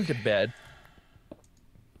 I'm going to bed.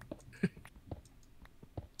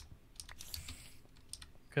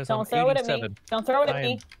 Because I'm Don't throw it at me. 87. Don't throw it at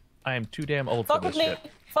me. I am too damn old Fuck for with this me.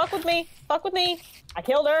 shit. Fuck with me. Fuck with me. I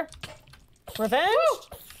killed her. Revenge?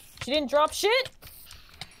 She didn't drop shit?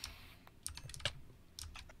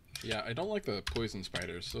 Yeah, I don't like the poison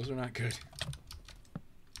spiders. Those are not good.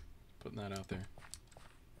 Putting that out there.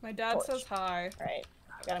 My dad Torch. says hi. Alright.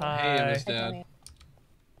 I gotta Hi. Hey, Miss Hi, Dad. Tony.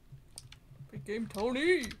 Big game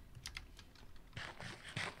Tony.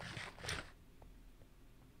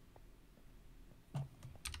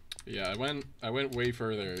 Yeah, I went way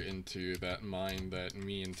further into that mine that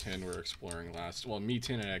me and Tin were exploring last. Well, me,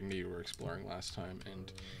 Tin, and Agni were exploring last time,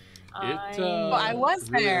 and it. Well, I was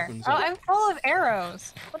really there. opens Oh, up. I'm full of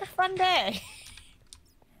arrows. What a fun day.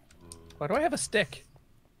 Why do I have a stick?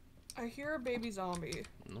 I hear a baby zombie.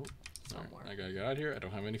 Nope. Alright, Somewhere. I gotta get out of here. I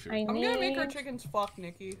don't have any food. I I'm gonna make our need- chickens fuck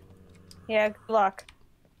Nikki. Yeah, good luck.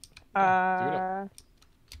 Yeah,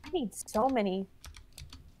 I need so many.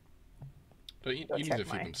 But you Go need to check feed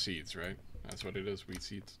mine. them seeds, right? That's what it is. Wheat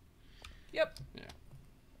seeds. Yep. Yeah.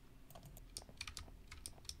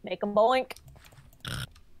 Make them boink.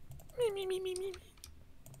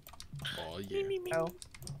 Oh yeah. Oh.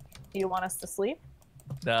 Do you want us to sleep?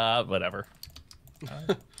 Whatever.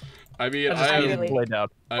 I mean, I just I'm- need really- to lay down.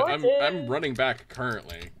 I'm Torches. running back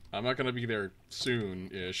currently. I'm not gonna be there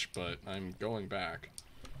soon-ish, but I'm going back.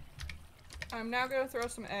 I'm now gonna throw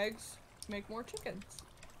some eggs, make more chickens.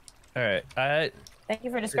 All right. Thank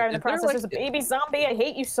you for describing the Is there, process like- as a baby zombie. I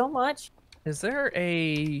hate you so much. Is there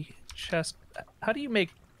a chest? How do you make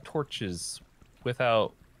torches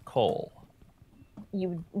without coal?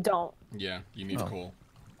 You don't. Yeah, you need Oh. coal.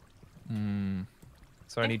 Hmm.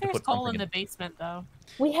 So I I need think to there's put coal something in in. the basement, though.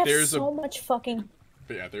 We have There's so much fucking...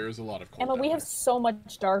 But yeah, there is a lot of coal. Emma, down we have there. so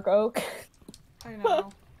much dark oak. I know.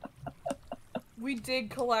 We did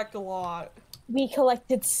collect a lot. We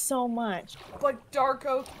collected so much. But dark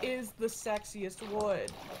oak is the sexiest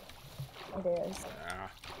wood. It is. Ah,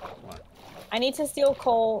 what? I need to steal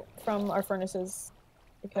coal from our furnaces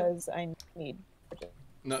because I need...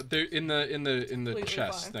 No, there in the Completely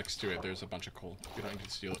chest fine. next to it. There's a bunch of coal. You don't need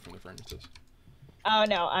to steal it from the furnaces. Oh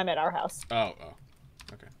no, I'm at our house. Oh.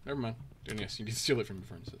 Okay, never mind. Then yes, you need to steal it from the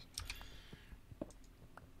furnaces.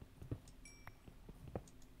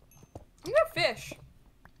 I'm gonna fish.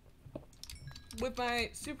 With my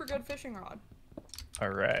super good fishing rod. All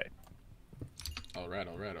right. All right.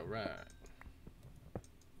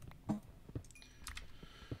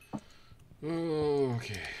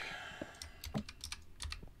 Okay.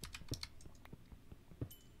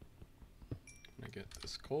 I get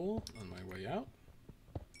this coal on my way out.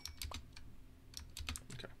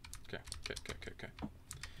 Okay.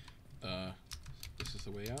 This is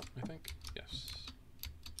the way out, I think. Yes.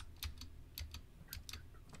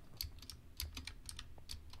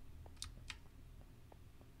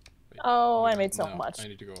 Wait, Oh, I no, made so no, much. I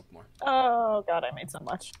need to go up more. Oh god, I made so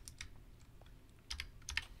much.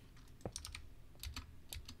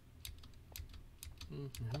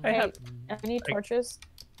 I need torches.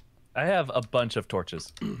 I have a bunch of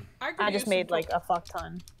torches. I just made like a fuck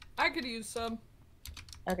ton. I could use some.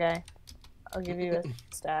 Okay. I'll give you a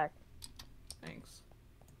stack. Thanks.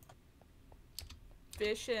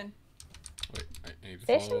 Fishing. Wait, I need to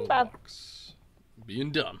Fishing follow the bug. box.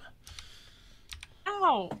 Being dumb.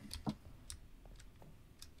 Ow!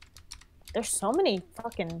 There's so many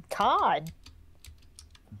fucking cod.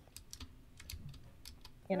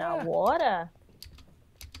 in our water.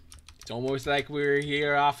 It's almost like we're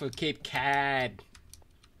here off of Cape Cod.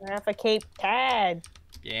 We're off of Cape Cod.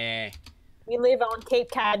 Yeah. We live on Cape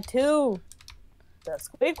Cod too. The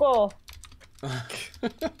squeakle.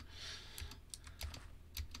 Oh,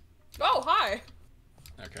 hi.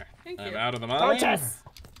 Okay. Thank I'm you. out of the mine. Gorgeous.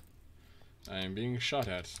 I am being shot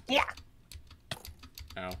at. Yeah.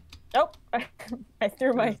 Ow. Nope. I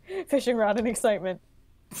threw my fishing rod in excitement.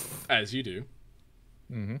 As you do.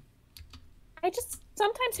 Mm-hmm. I just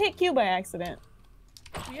sometimes hit Q by accident.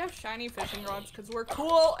 We have shiny fishing rods because we're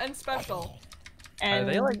cool and special. And,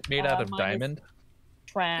 Are they like made out of mine is diamond?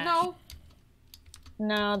 Trash. No.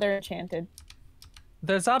 No, they're enchanted.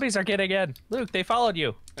 The zombies are getting in. Luke, they followed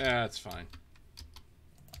you. Yeah, that's fine.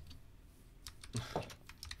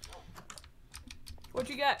 What'd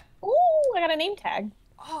you get? Ooh, I got a name tag.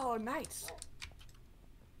 Oh, nice.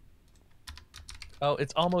 Oh,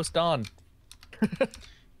 it's almost dawn.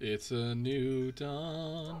 It's a new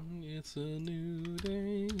dawn. It's a new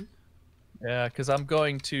day. Yeah, because I'm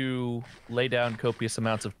going to lay down copious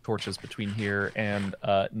amounts of torches between here and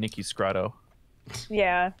Nikki's grotto.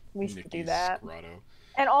 Yeah, we should do that. Grotto.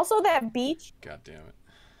 And also that beach God damn it.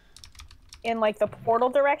 in like the portal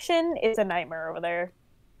direction is a nightmare over there.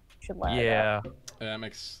 Should let it Yeah, up. That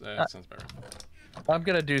makes that sounds better. I'm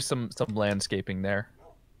gonna do some landscaping there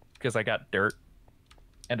because I got dirt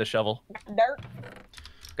and a shovel. Dirt.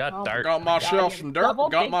 Got Oh, dirt. Got myself some dirt. Double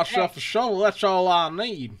Got big myself day. a shovel. That's all I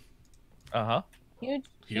need. Uh-huh. Huge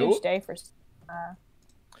Yup. day for.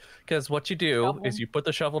 Because what you do Shovel. is you put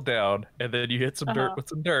the shovel down and then you hit some dirt with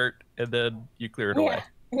some dirt and then you clear it away.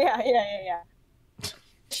 Yeah.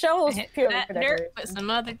 Shovel's Hit purely that for dirt decoration. with some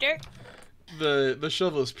other dirt. The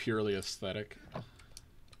shovel is purely aesthetic.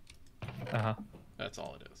 Uh-huh. That's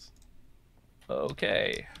all it is.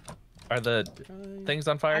 Okay. Are the things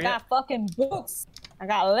on fire I yet? got fucking boots. I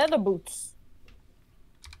got leather boots.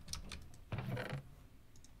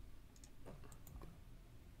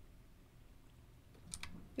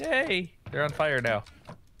 Yay! They're on fire now.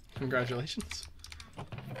 Congratulations.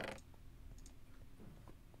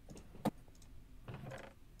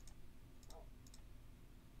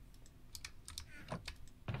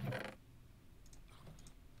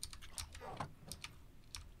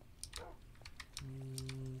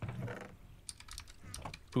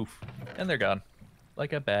 Poof. And they're gone.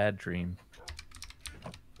 Like a bad dream.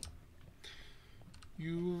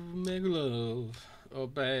 You make love a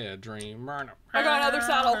bad dream. I got another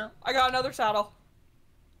saddle. I got another saddle.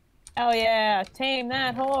 Oh yeah, tame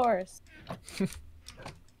that horse.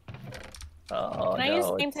 Oh, Can I no, use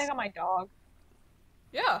name it's- tag on my dog?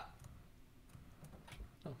 Yeah.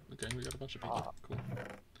 Oh, okay, we got a bunch of people. Cool.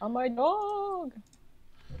 On my dog.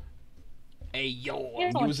 Hey yo,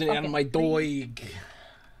 Here's I'm one using it on fucking my dog.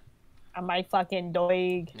 On my fucking dog.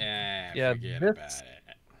 Yeah, forget about this- it.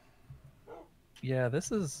 Yeah,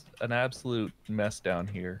 this is an absolute mess down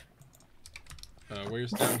here. Where's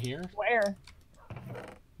down here? Where?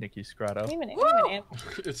 Nikki's grotto. Even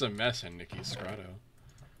It's a mess in Nikki's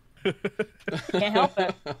grotto. can't help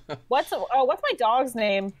it. What's my dog's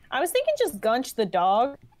name? I was thinking just Gunch the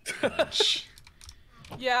dog. Gosh.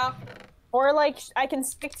 Yeah. Or like I can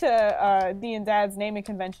stick to D and Dad's naming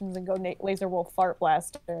conventions and go Laser Wolf Fart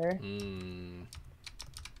Blaster.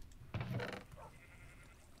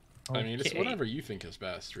 I mean, it's Okay. whatever you think is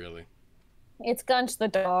best, really. It's Gunch the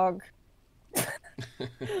dog. Come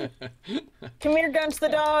here, Gunch the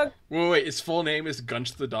dog. Wait, its full name is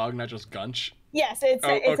Gunch the dog, not just Gunch? Yes, it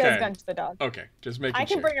okay. says Gunch the dog. Okay, just making I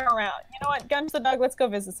can sure. bring her around. You know what? Gunch the dog, let's go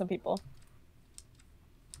visit some people.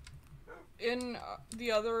 In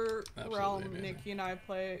the other Absolutely realm amazing. Nikki and I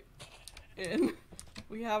play in,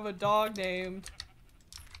 we have a dog named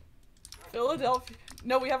Philadelphia.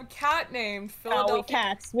 No, we have a cat named Philadelphia. Oh,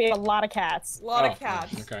 cats. We have a lot of cats. A lot of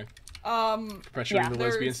cats. Okay. Perpetuating Yeah. the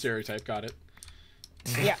lesbian There's- stereotype, got it.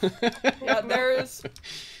 Yeah. Yeah, there's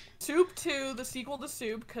Soup 2, the sequel to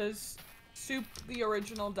Soup, because Soup, the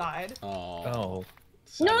original, died. Oh.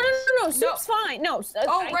 No. Soup's fine. No.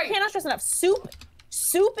 I right. cannot stress enough. Soup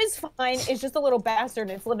is fine. It's just a little bastard.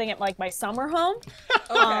 And it's living at like my summer home.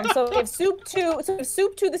 So we have Soup 2. So we have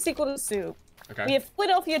Soup 2, the sequel to Soup. Okay. We have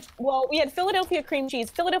Philadelphia. Well, we had Philadelphia cream cheese.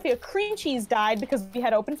 Philadelphia cream cheese died because we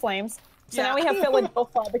had open flames. So now we have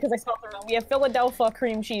Philadelphia because I spelled it wrong. We have Philadelphia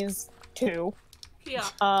cream cheese 2. Yeah.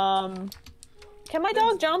 Can my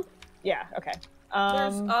dog jump? Yeah. Okay.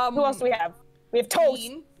 There's, Who else do we have? We have Toast.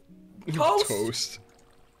 Bean. Toast. Toast.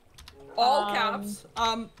 All caps.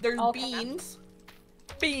 There's all Beans.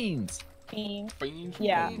 Beans. Bean. Beans.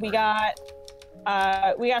 Yeah. Beans. We got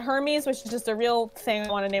Hermes, which is just a real thing I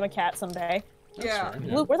want to name a cat someday. That's Yeah.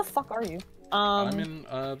 fine, Luke, where the fuck are you? I'm in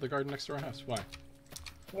the garden next to our house. Why?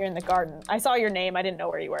 You're in the garden. I saw your name. I didn't know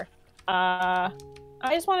where you were. I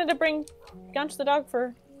just wanted to bring Gunch the dog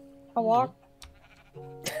for a walk.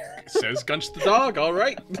 Says Gunch the dog. All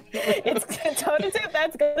right. It's toe-to-tip.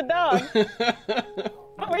 That's the dog.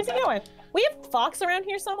 Oh, where's he going? We have fox around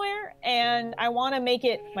here somewhere, and I want to make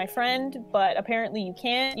it my friend, but apparently you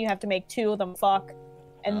can't. You have to make 2 of them fuck,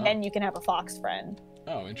 and then you can have a fox friend.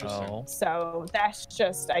 Oh, interesting. Oh. So that's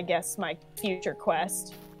just, I guess, my future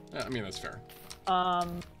quest. I mean, that's fair.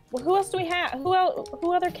 Well, who else do we have?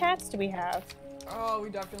 Who other cats do we have? Oh, we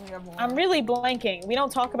definitely have more. I'm really blanking. We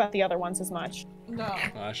don't talk about the other ones as much. No.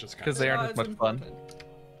 That's just because they aren't as much fun.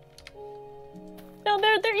 No,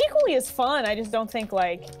 they're equally as fun. I just don't think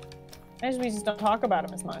we just don't talk about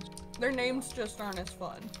them as much. Their names just aren't as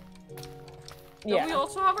fun. Yeah. But we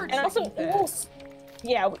also have our chicken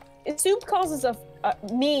yeah, Soup causes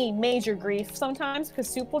me major grief sometimes because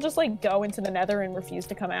Soup will just like go into the Nether and refuse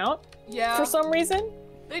to come out. Yeah. For some reason.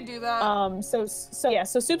 They do that. So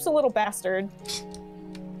Soup's a little bastard.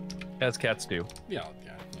 As cats do. Yeah.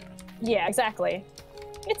 Yeah, exactly.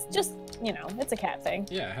 It's just, it's a cat thing.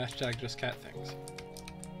 Yeah, hashtag just cat things.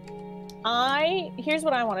 Here's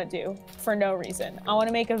what I want to do for no reason. I want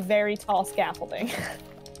to make a very tall scaffolding.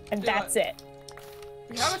 And that's it.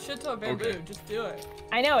 We have a shit ton of bamboo. Okay. Just do it.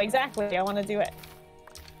 I know, exactly. I want to do it.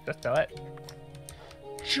 Just do it.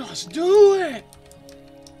 Just do it!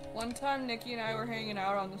 One time, Nikki and I were hanging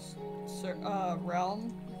out on this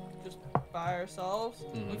realm, just by ourselves.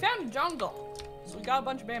 We found a jungle, so we got a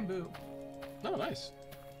bunch of bamboo. Oh, nice.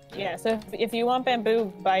 Yeah, so if you want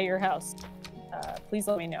bamboo by your house, please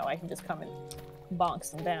let me know. I can just come and bonk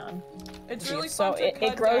some down. It's really so fun to cut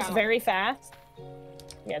it grows down. very fast.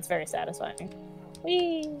 Yeah, it's very satisfying.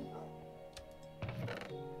 Whee!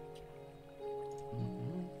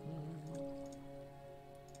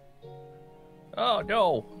 Oh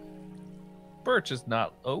no! Birch is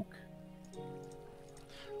not oak.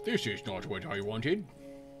 This is not what I wanted.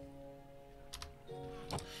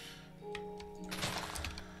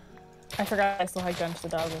 I forgot I still had Gunch the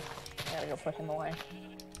dog. I gotta go put him away.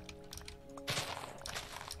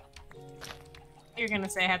 You're gonna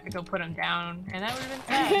say I have to go put him down, and that would have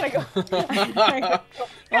been sad.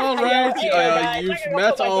 All right, you've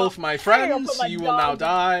met all of my friends. You will now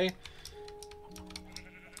die.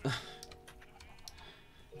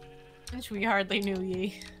 Which we hardly knew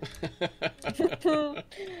ye.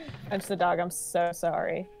 Gunch the dog, I'm so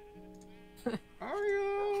sorry. Are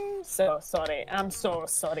you? So sorry. I'm so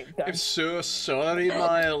sorry, Gunch. I'm so sorry,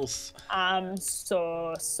 Miles. I'm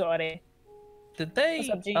so sorry. Did they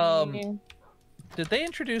What's up, Gene? Did they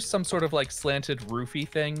introduce some sort of like slanted roofy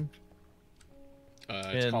thing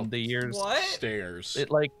in the years? What? Stairs.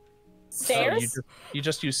 It like stairs? You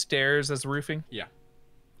just use stairs as roofing? Yeah.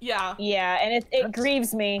 Yeah. Yeah, and it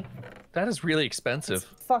grieves me. That is really expensive.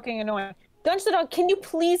 It's fucking annoying. Gunch the dog, can you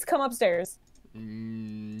please come upstairs?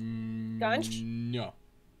 Gunch? No.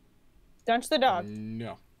 Gunch the dog.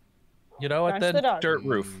 No. You know what? Gunch Then the dog. dirt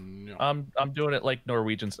roof. No. I'm doing it like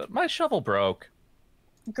Norwegian stuff. My shovel broke.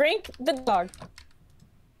 Grink the dog.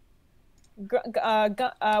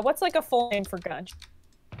 What's like a full name for Gunch?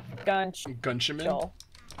 Gunch. Gunchaman?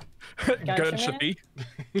 Gunchathie.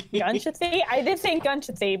 Gunchathie? I did think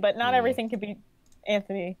Gunchathie, but not everything could be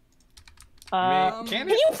Anthony. Can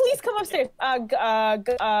you please come upstairs?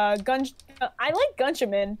 Gunch. I like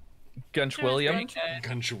Gunchaman. Gunch William.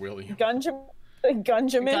 Gunch William. Gunjamin.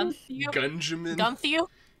 Gunjamin. Gunthiu.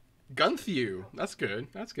 Gunthiu. That's good.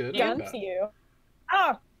 That's good. Gunthiu.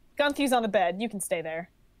 Ah, Gunthiu's on the bed. You can stay there.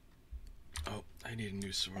 Oh, I need a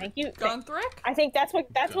new sword. Thank you. Gunthric? I think that's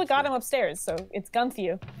what got him upstairs. So it's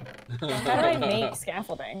Gunthiu. How do I make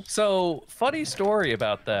scaffolding? So funny story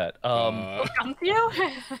about that.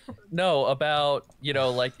 Gunthiu? No, about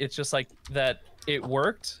like it's just like that. It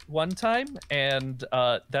worked one time, and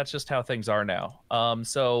that's just how things are now.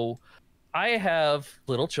 So I have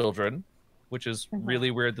little children, which is really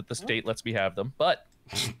weird that the state lets me have them. But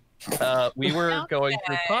we were going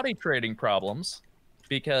through potty training problems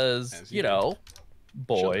because,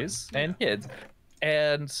 boys and kids.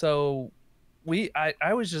 And so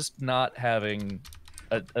I was just not having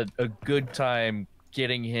a good time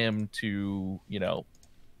getting him to,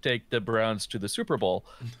 take the Browns to the Super Bowl.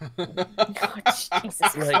 Jesus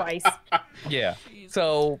Christ. Yeah.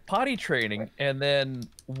 So potty training, and then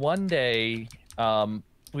one day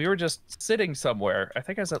we were just sitting somewhere. I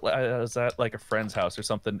think I was at like a friend's house or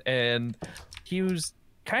something, and he was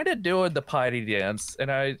kind of doing the potty dance,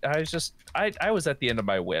 and I was at the end of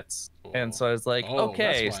my wits, and so I was like,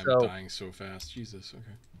 okay, that's why I'm dying so fast. Jesus.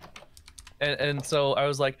 Okay. And so I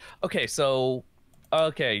was like, okay, so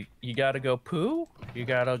okay, you gotta go poo, you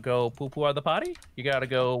gotta go poo-poo on the potty, you gotta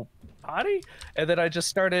go potty, and then I just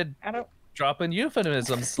started dropping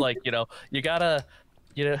euphemisms like, you know, you gotta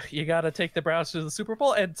take the Browns to the Super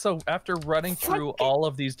Bowl. And so after running through all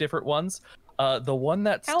of these different ones, the one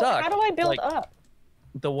that stuck. How do I build up?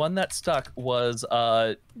 The one that stuck was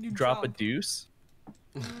drop a deuce.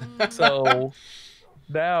 Mm. So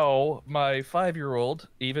now my 5-year-old,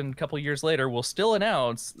 even a couple years later, will still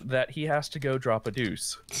announce that he has to go drop a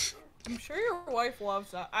deuce. I'm sure your wife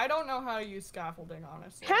loves that. I don't know how to use scaffolding,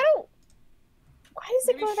 honestly. Why does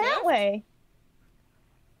it go that way?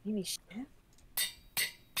 Maybe shift?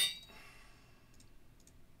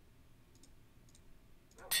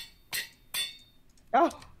 Oh.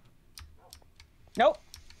 Nope.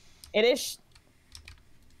 It is.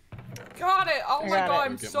 Got it. Oh my god,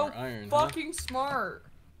 I'm Get so more iron, fucking smart.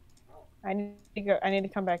 I need to go. I need to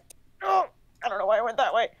come back. Oh, I don't know why I went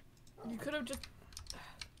that way. You could have just.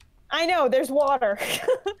 I know. There's water.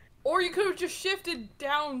 Or you could have just shifted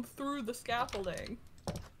down through the scaffolding.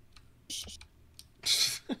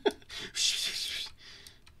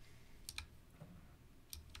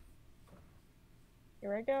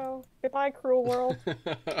 Here I go. Goodbye, cruel world.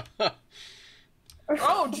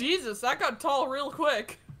 Oh, Jesus, that got tall real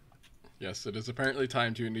quick. Yes, it is apparently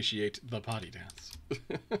time to initiate the potty dance.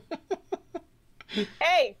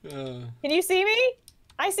 Hey! Can you see me?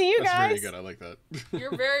 I see you that's guys. That's very good, I like that.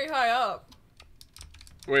 You're very high up.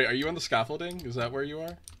 Wait, are you on the scaffolding? Is that where you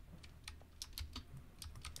are?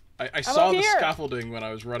 I saw the scaffolding when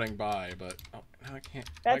I was running by, but oh, now I can't.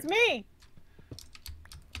 That's me.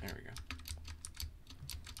 There we go.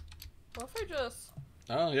 What if I just?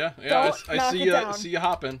 Oh yeah, I see you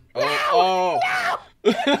hopping. Oh,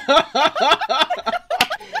 no!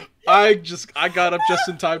 I got up just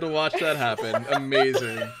in time to watch that happen.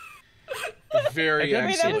 Amazing. Very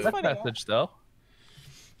excellent. That message though.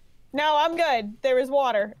 No, I'm good. There was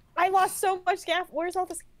water. I lost so much Where's all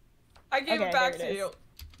this? I gave it back to you.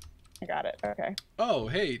 I got it. Okay. Oh,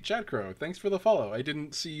 hey, Chad Crow. Thanks for the follow. I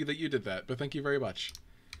didn't see that you did that, but thank you very much.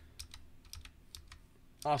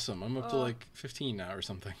 Awesome. I'm up to like 15 now or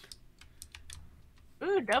something.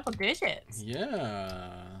 Ooh, double digits.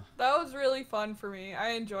 Yeah. That was really fun for me. I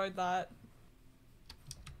enjoyed that.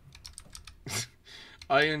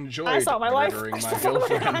 I enjoyed murdering my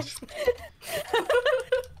girlfriend.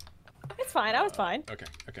 It's fine. I was fine. Okay.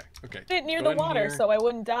 Sit near the water so I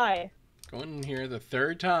wouldn't die. Going in here the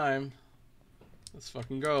third time. Let's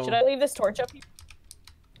fucking go. Should I leave this torch up here?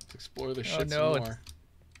 Let's explore the shit some more.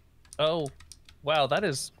 Oh, wow, that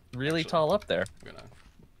is really tall up there. I'm gonna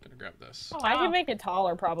grab this. Oh, wow. I can make it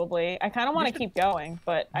taller probably. I kind of want to keep going,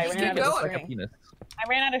 but I ran out of string. I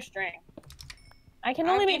ran out of string. I can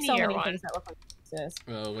only make so many things that look like pieces.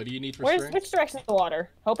 Well, what do you need for string? Which direction is the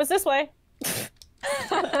water? Hope it's this way.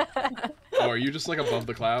 Oh, are you just like above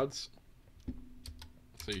the clouds?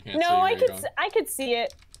 So you can't no, see I could see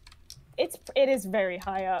it. It is very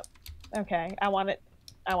high up. Okay, I want it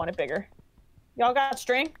bigger. Y'all got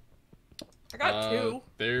string? I got 2.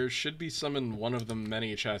 There should be some in one of the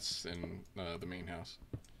many chests in the main house.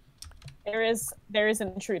 There is an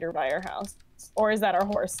intruder by our house. Or is that our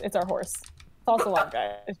horse? It's our horse. It's also our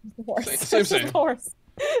guy. It's just a horse. Same. It's just a horse.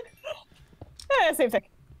 Yeah, same thing.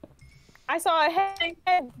 I saw a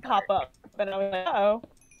head pop up, and I was like, uh-oh.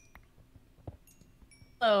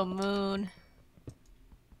 Hello, moon.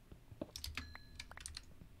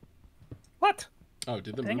 What? Oh,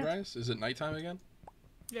 did the moon rise? Is it nighttime again?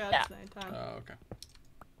 Yeah, it's nighttime. Oh, okay.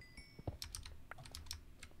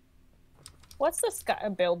 What's the sky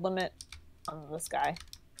build limit on the sky?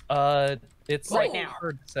 It's right like now.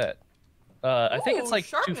 Hard set. I think it's like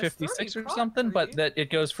 256 or something, but that it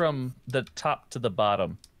goes from the top to the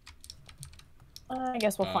bottom. I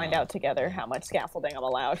guess we'll find out together how much scaffolding I'm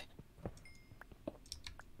allowed.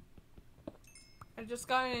 I just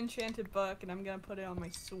got an enchanted book, and I'm gonna put it on my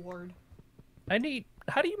sword. How do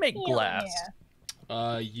you make glass?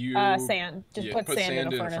 Sand. Just put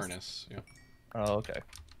sand in a furnace. Yeah. Oh, okay.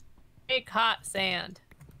 Make hot sand.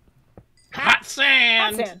 Hot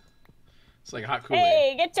sand! Hot sand. It's like hot Kool-Aid.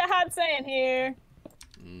 Hey, get your hot sand here.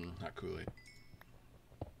 Hot Kool-Aid.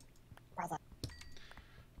 Brother.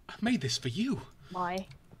 I made this for you. My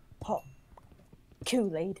hot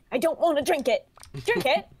Kool-Aid. I don't want to drink it. Drink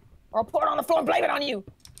it, or I'll pour it on the floor and blame it on you.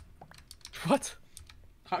 What?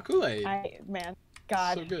 Hot Kool-Aid. Man,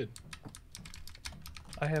 God. So good.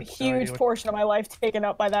 I have a huge portion of my life taken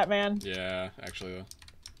up by that man. Yeah, actually though.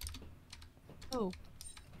 Who?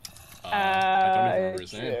 I don't even remember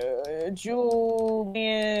his name.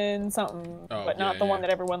 Julian something, but not the one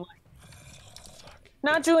that everyone liked.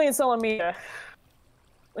 Not Julian Solomita.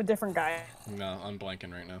 a different guy. No, I'm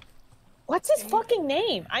blanking right now. What's his fucking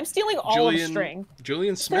name? I'm stealing all of the string.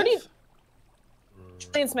 Julian Smith?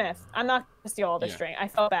 Julian Smith. I'm not gonna steal all the string. I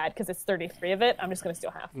felt bad because it's 33 of it. I'm just gonna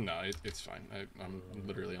steal half. No, it's fine. I'm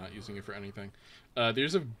literally not using it for anything.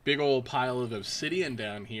 There's a big old pile of obsidian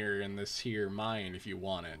down here in this here mine if you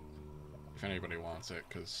want it. If anybody wants it,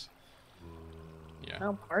 because... Yeah.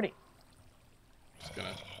 Oh, party. Just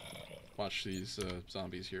gonna watch these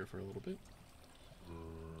zombies here for a little bit.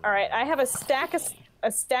 All right, I have a stack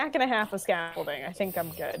and a half of scaffolding. I think I'm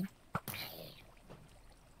good.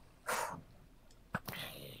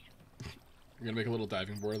 You're gonna make a little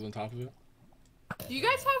diving board on top of it. Do you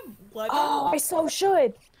guys have leather? Oh, I so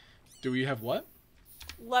should. Do we have what?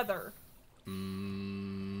 Leather.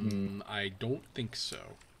 I don't think so.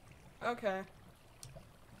 Okay.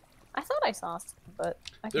 I thought I saw some, but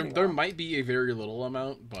there might be a very little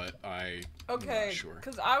amount, but I'm not sure.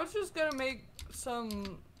 Because I was just gonna make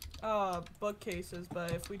some bookcases,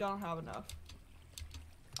 but if we don't have enough,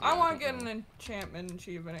 I want to get an enchantment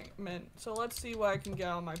achievement. So let's see what I can get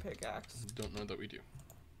on my pickaxe. Don't know that we do.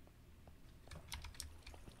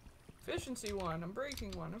 Efficiency 1. I'm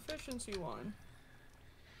breaking 1. Efficiency 1.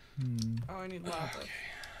 Oh, I need lapis. Okay.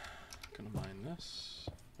 Gonna mine this.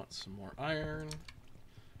 Want some more iron.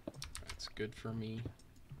 That's good for me.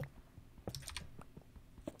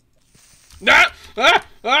 No! Ah!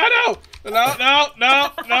 Ah, no!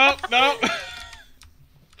 No!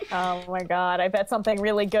 Oh my god, I bet something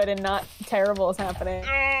really good and not terrible is happening.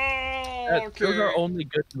 Oh, okay. Those are only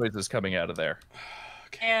good noises coming out of there.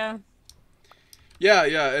 Yeah.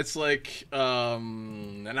 Yeah, it's like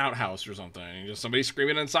an outhouse or something. Just somebody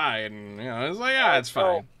screaming inside, and you know, it's like, yeah, it's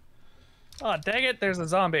fine. Oh, dang it! There's a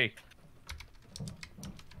zombie.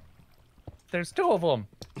 There's 2 of them.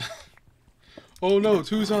 Oh no,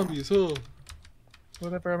 2 zombies! Oh.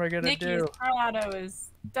 Whatever am I gonna do? Nikki's Colorado is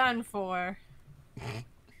done for.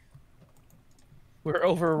 We're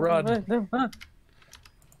overrun.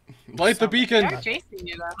 Light the beacon! They're chasing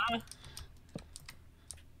you, though, huh?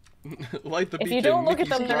 Light the beacon. If you don't look at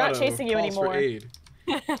Nikki's them, they're not Colorado chasing you calls for anymore.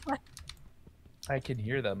 aid. I can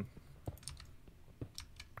hear them.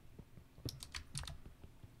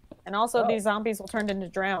 And also, these zombies will turn into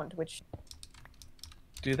drowned, which...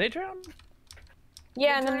 Do they drown?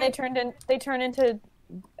 Yeah, and then they turn into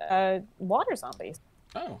water zombies.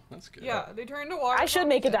 Oh, that's good. Yeah, they turn into water. I should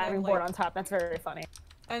make a zombies and diving then, board like, on top. That's very funny.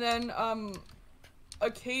 And then,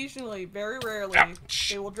 occasionally, very rarely, Ouch.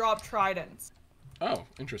 they will drop tridents. Oh,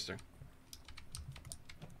 interesting.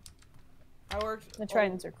 I worked. The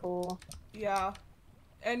tridents are cool. Yeah.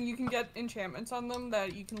 And you can get enchantments on them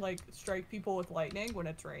that you can, like, strike people with lightning when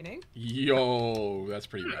it's raining. Yo, that's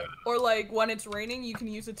pretty rad. Or, like, when it's raining, you can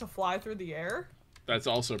use it to fly through the air. That's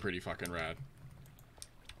also pretty fucking rad.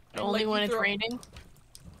 And, Only like, when you it's throw- raining?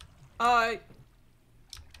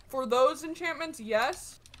 For those enchantments,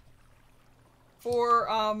 yes. For,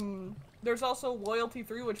 there's also Loyalty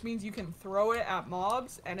 3, which means you can throw it at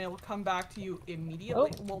mobs, and it'll come back to you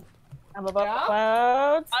immediately. Oh. Well, I'm above the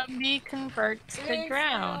clouds. Zombie converts to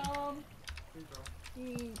drown.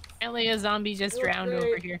 Apparently a zombie just drowned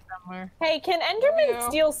over here somewhere. Hey, can Enderman Yeah.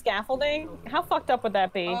 steal scaffolding? How fucked up would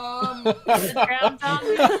that be? The drowned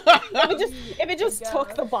zombie? If it just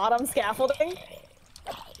took the bottom scaffolding?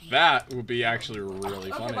 That would be actually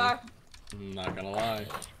really funny. bye. I'm not gonna lie.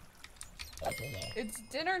 It's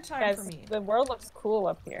dinner time Guys, for me. the world looks cool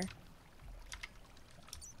up here.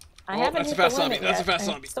 I Oh, haven't that's hit a fast the limit zombie. That's a yet. fast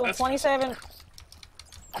I'm zombie. still That's 27.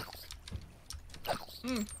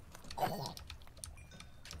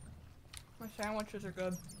 My sandwiches are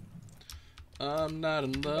good. I'm not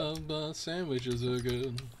in love, but sandwiches are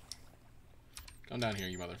good. Come down here,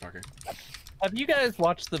 you motherfucker. Have you guys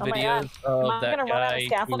watched the Oh my God. videos Am of I that gonna run out of guy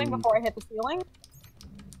scaffolding who... before I hit the ceiling?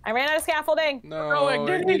 I ran out of scaffolding. No, Going,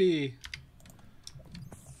 Diddy. Diddy.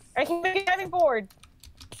 I can make a diving board.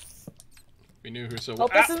 We knew who so Oh, well.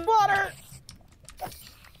 this is water. Okay.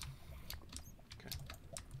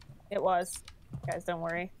 It was. Guys, don't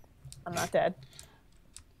worry. I'm not dead.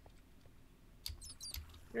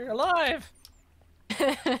 You're alive!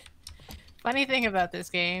 Funny thing about this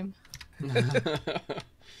game.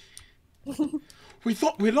 We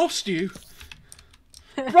thought we lost you,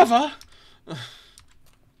 brother.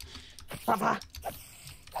 Papa.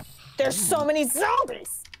 There's so many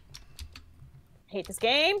zombies. I hate this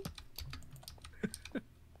game.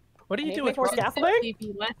 What do you Need do me with more rock? scaffolding?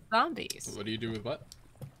 PvP less zombies. What do you do with what?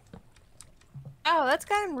 Oh, that's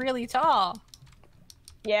gotten really tall.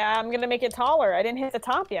 Yeah, I'm gonna make it taller. I didn't hit the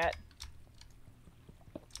top yet.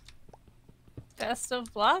 Best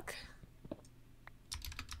of luck.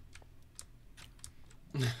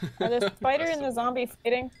 Are the spider and the zombie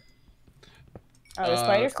fighting? Oh, the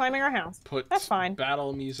spider's climbing our house. That's fine.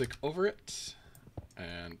 Battle music over it,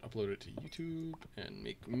 and upload it to YouTube, and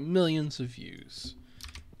make millions of views.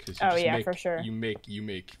 Oh yeah, for sure. You make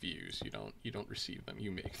views. You don't receive them.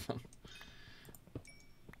 You make them.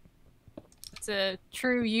 It's a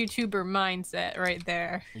true YouTuber mindset right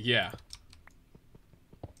there. Yeah.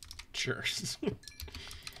 Sure.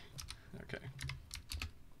 Okay.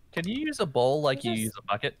 Can you use a bowl like you use a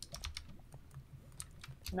bucket?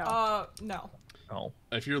 No. No. Oh.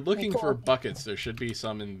 If you're looking for buckets, there should be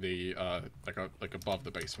some in the like above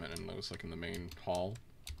the basement, and those like in the main hall.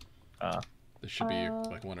 There should be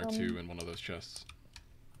like one or two in one of those chests.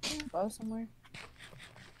 Bow somewhere.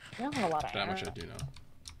 You don't have a lot of that much I do know.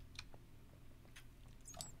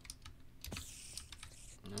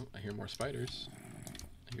 No, I hear more spiders.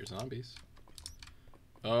 I hear zombies.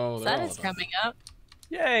 Oh, they're Sun all is above coming me. up.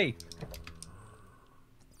 Yay!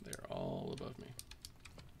 They're all above me.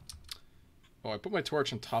 Oh, I put my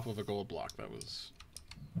torch on top of a gold block. That was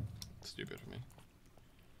stupid of me.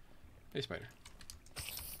 Hey, spider.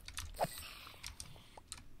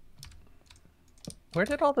 Where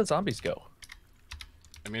did all the zombies go?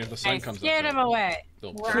 I mean, if the sun comes up, scared them away.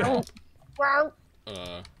 They'll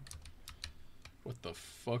what the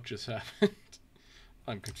fuck just happened?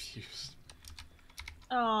 I'm confused.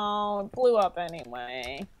 Oh, it blew up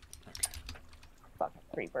anyway. Okay. Fucking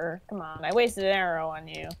creeper. Come on, I wasted an arrow on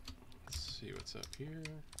you. Let's see what's up here.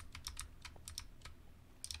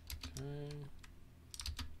 Okay.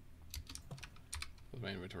 How's my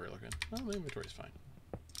inventory looking? Oh, my inventory's fine.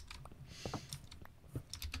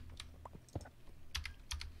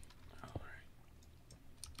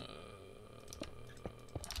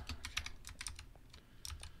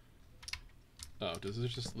 Oh, does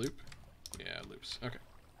this just loop? Yeah, it loops. Okay.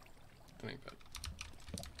 I think that.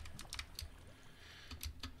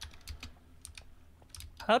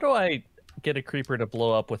 How do I get a creeper to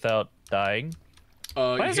blow up without dying?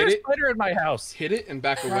 Why is there a spider in my house? Hit it and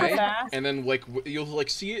back away, and then like you'll like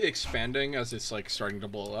see it expanding as it's like starting to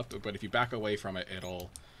blow up. But if you back away from it, it'll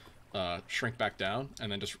shrink back down,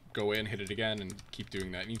 and then just go in, hit it again, and keep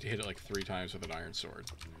doing that. You need to hit it like 3 times with an iron sword.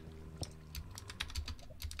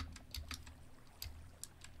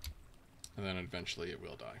 And then eventually it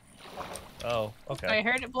will die. Oh, okay. I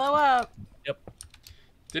heard it blow up. Yep.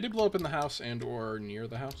 Did it blow up in the house and or near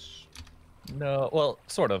the house? No, well,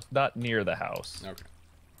 sort of. Not near the house. Okay.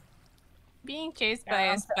 Being chased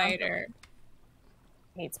by a spider.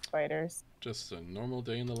 I hate spiders. Just a normal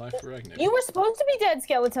day in the life for Agnew. You were supposed to be dead,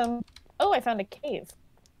 skeleton. Oh, I found a cave.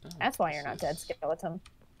 Oh, that's why you're not dead, skeleton.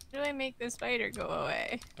 How do I make the spider go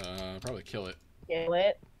away? Probably kill it. Kill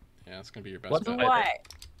it. Yeah, that's gonna be your best What? bet. Why?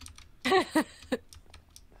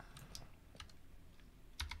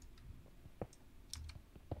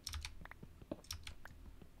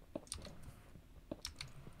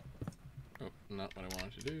 Oh, not what I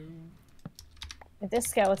wanted to do. If this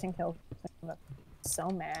skeleton kills me, I'm so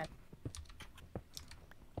mad.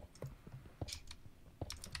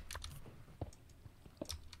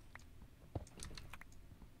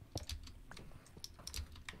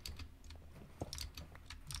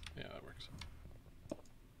 Yeah, that works.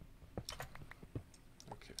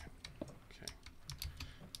 Okay. Okay.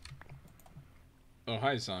 Oh,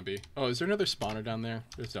 hi, zombie. Oh, is there another spawner down there?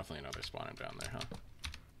 There's definitely another spawner down there, huh?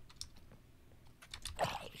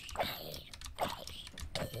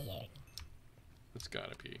 It's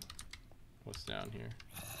gotta be. What's down here?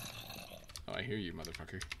 Oh, I hear you,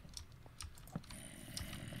 motherfucker.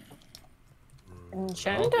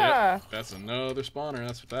 Enchanter. Oh, yeah, that's another spawner.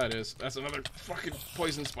 That's what that is. That's another fucking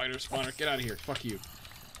poison spider spawner. Get out of here. Fuck you.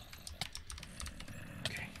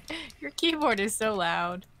 Okay. Your keyboard is so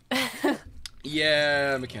loud.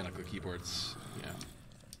 Yeah, mechanical keyboards. Yeah.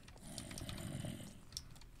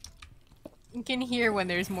 You can hear when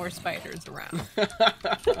there's more spiders around.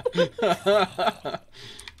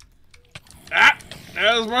 Ah!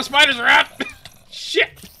 There's more spiders around!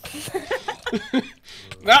 Shit!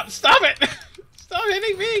 No, stop it! Stop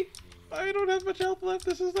hitting me! I don't have much health left.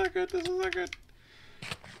 This is not good. This is not good.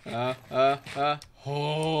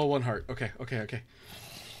 Oh, 1 heart. Okay, okay, okay.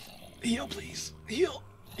 Heal, please. Heal.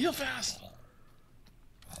 Heal fast.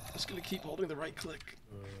 I'm just gonna keep holding the right click.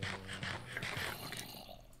 Okay.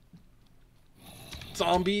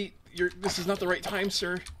 Zombie, this is not the right time,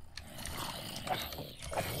 sir.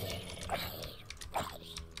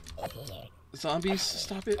 Zombies,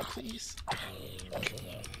 stop it, please.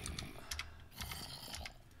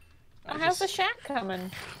 How's the shack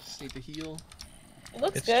coming? Just need to heal. It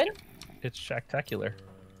looks good. It's shacktacular.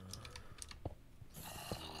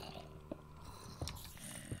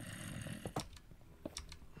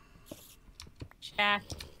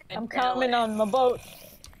 I'm coming on my boat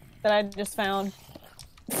that I just found.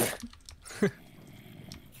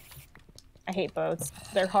 I hate boats.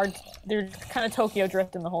 They're hard. They're kind of Tokyo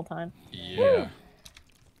drifting the whole time. Yeah.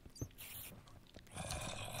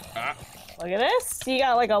 Ah. Look at this. You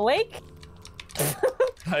got like a lake.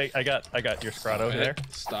 I got your Scrotto there.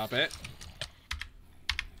 Stop it.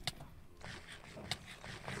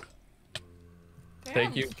 Damn,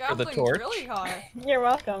 Thank you for the torch. Really high. You're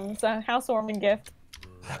welcome. It's a housewarming gift.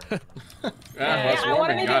 Yeah, I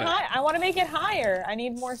want to make it high. I want to make it higher. I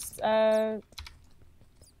need more.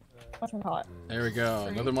 Whatchamacallit? There we go.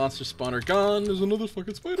 Another monster spawner gone. There's another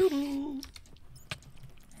fucking spider.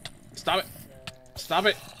 Stop it. Stop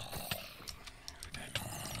it.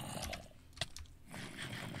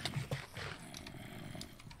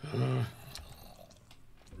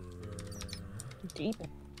 Deep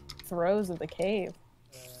throes of the cave.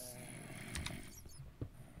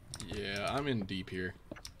 Yeah, I'm in deep here.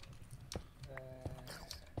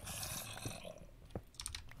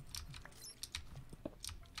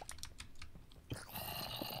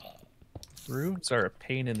 Roots are a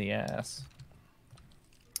pain in the ass.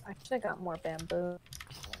 I should have got more bamboo.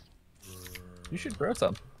 You should grow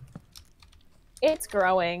some. It's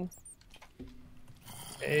growing.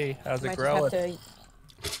 Hey, how's it Might growing?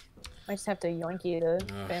 just have to yoinky the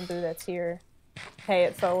bamboo that's here. Pay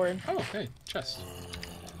it forward. Oh, hey, chest.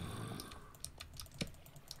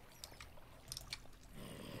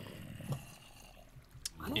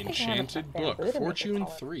 Enchanted book, Fortune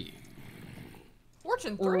 3.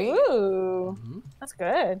 Fortune 3? Ooh, that's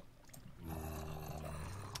good.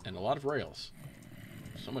 And a lot of rails.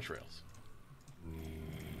 So much rails.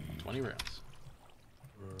 20 rails.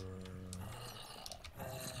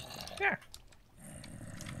 Yeah.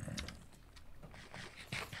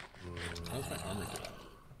 How's my armor doing?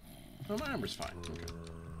 Oh, my armor's fine. Okay.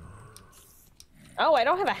 Oh, I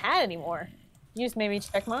don't have a hat anymore. You just made me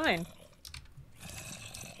check mine.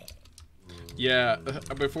 Yeah,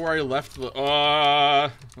 before I left the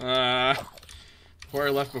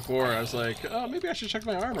before I was like, oh, maybe I should check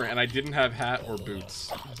my armor, and I didn't have hat or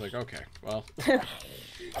boots. I was like, okay, well,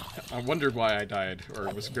 I wondered why I died,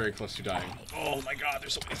 or was very close to dying. Oh my god,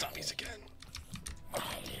 there's so many zombies again.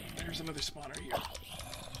 There's another spawner here.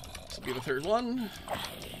 This will be the third one.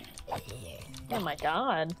 Oh my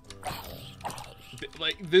god.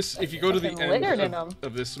 Like this, if you go to the end of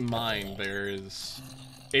of this mine, there is,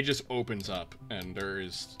 it just opens up, and there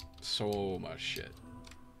is so much shit.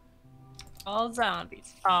 All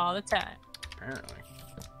zombies, all the time. Apparently.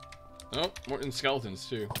 Oh, more than skeletons,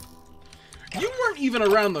 too. You weren't even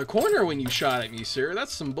around the corner when you shot at me, sir.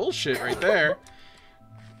 That's some bullshit right there.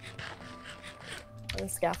 The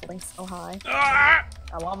scaffolding's so high. Ah!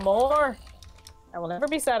 I want more. I will never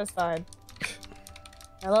be satisfied.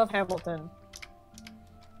 I love Hamilton.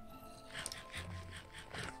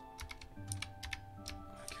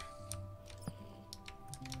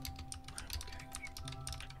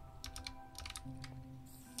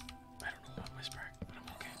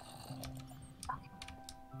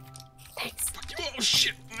 Oh,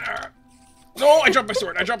 shit. No, I dropped my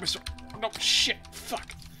sword. I dropped my sword. No, shit.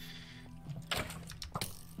 Fuck.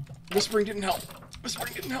 Whispering didn't help.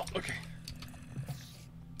 Whispering didn't help. Okay.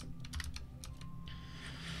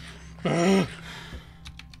 I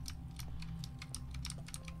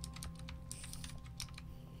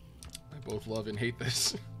both love and hate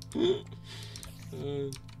this.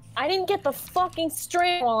 I didn't get the fucking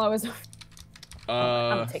string while I was...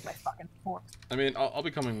 I'm gonna take my fucking horse. I mean, I'll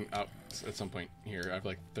be coming out at some point here. I have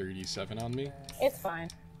like 37 on me. It's fine.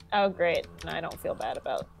 Oh, great. And I don't feel bad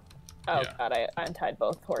about... Oh, yeah. God, I untied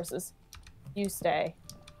both horses. You stay.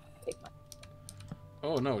 Take my...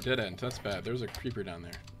 Oh, no, dead end. That's bad. There's a creeper down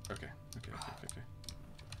there. Okay.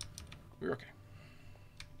 We're okay.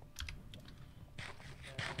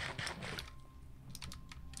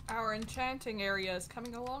 Our enchanting area is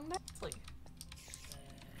coming along nicely.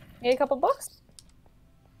 Need a couple books?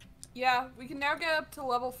 Yeah, we can now get up to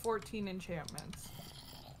level 14 enchantments.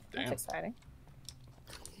 Damn. That's exciting.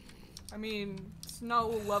 I mean, it's no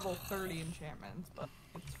level 30 enchantments, but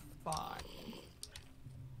it's fine.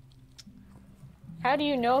 How do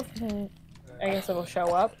you know if you can... I guess it'll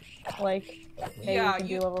show up? Like, hey, yeah, you can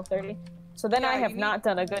do level 30? So then I have not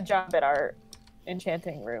done a good job at our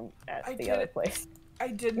enchanting room at the other place. I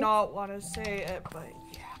did not want to say it, but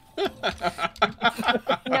yeah.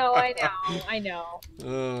 No, I know.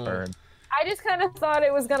 Burn. I just kind of thought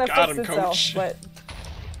it was gonna fix itself, coach. but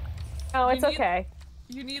no, it's okay.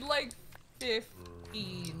 You need like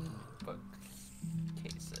 15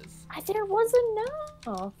 bookcases. There wasn't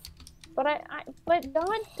enough, but but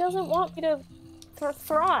God doesn't want me to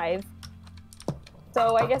thrive.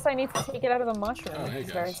 So I guess I need to take it out of the mushroom, Oh, which hey, is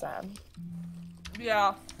guys. very sad.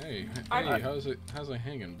 Yeah. Hey, how's it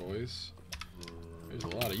hanging, boys? There's a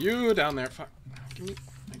lot of you down there. Fuck. Give me.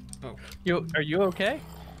 Oh. Are you okay?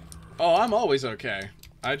 Oh, I'm always okay.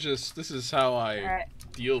 This is how I Alright.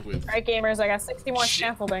 deal with. Alright, gamers, I got 60 more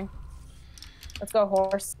scaffolding. Let's go,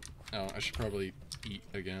 horse. Oh, I should probably eat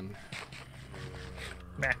again.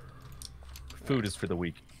 Nah. Food is for the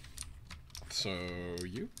weak. So,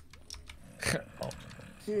 you? Oh.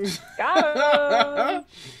 Got him!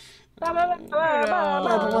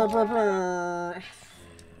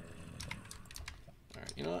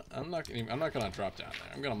 Alright, you know what? I'm not gonna drop down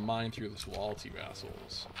there. I'm gonna mine through this wall to you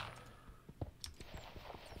assholes.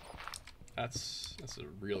 That's a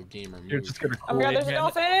real gamer move. You're just gonna Oh my god, there's a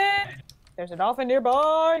dolphin! There's a dolphin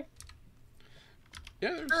nearby!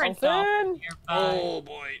 Yeah, there's Current Dolphin! Oh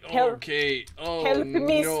boy. Help- Okay. Oh help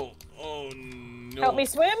me. no. Oh no. Help me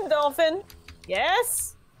swim, dolphin!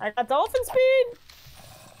 Yes! I got dolphin speed!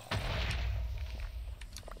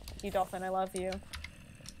 You dolphin, I love you.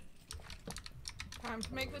 Time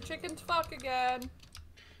to make the chickens fuck again.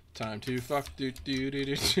 Time to fuck. Do.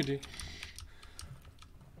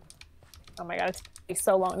 Oh my god, it takes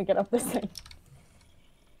so long to get up this thing.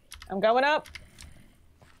 I'm going up.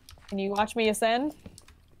 Can you watch me ascend?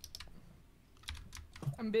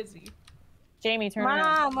 I'm busy. Jamie, turn around.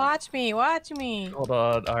 Mom, watch me, watch me. Hold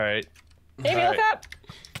on. All right. Jamie, look up!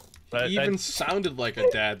 He even sounded like a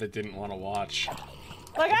dad that didn't want to watch.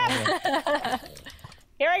 Look up!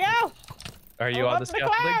 Here I go! Are you I'm on above the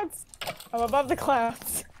scaffolding? clouds! I'm above the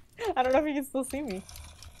clouds. I don't know if you can still see me.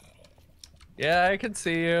 Yeah, I can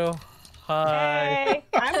see you. Hi. Hey,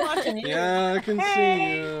 I'm watching you. Yeah, I can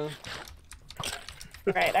Hey. see you.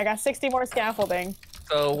 Right, I got 60 more scaffolding.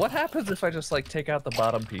 So what happens if I just like take out the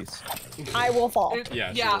bottom piece? I will fall.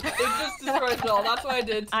 Yeah, Yeah, sure. it just destroys it all. That's what I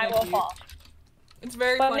did. To I make will you. fall. It's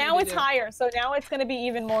very But funny now to it's do. higher, so now it's gonna be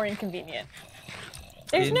even more inconvenient.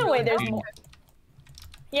 There's no way there's more.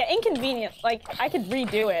 Yeah, inconvenient. Like, I could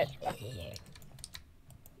redo it.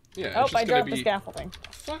 Yeah, Oh, it's just I gonna dropped the be scaffolding.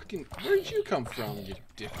 fucking. Where'd you come from, you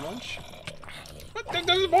dick munch? What?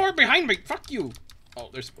 There's more behind me. Fuck you. Oh,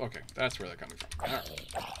 there's. Okay, that's where they're coming from. All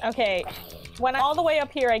right. Okay, when I'm all the way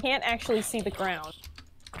up here, I can't actually see the ground.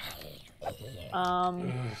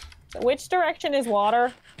 Which direction is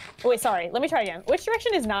water? Oh, wait, sorry. Let me try again. Which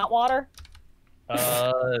direction is not water?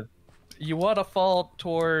 You want to fall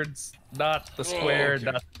towards not the square, okay.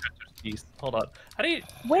 not the center piece. Hold on. How do you?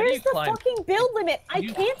 Where's the climb? fucking build limit? I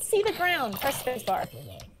You- can't see the ground. Press spacebar.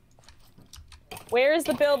 Where is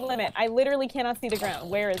the build limit? I literally cannot see the ground.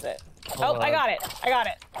 Where is it? Hold Oh, I on. got it. I got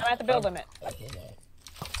it. I'm at the build limit.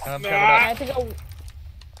 I'm coming I up.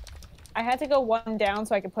 had to go one down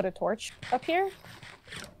so I could put a torch up here.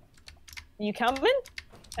 You coming?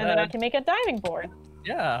 And then I can make a diving board.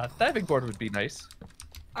 Yeah, diving board would be nice.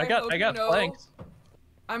 I hope got you know planks.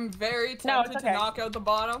 I'm very No, it's tempted okay. to knock out the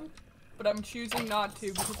bottom, but I'm choosing not to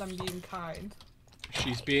because I'm being kind.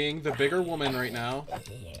 She's being the bigger woman right now.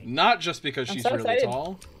 Not just because she's so really excited.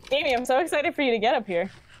 tall. Amy, I'm so excited for you to get up here.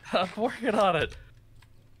 I'm working on it.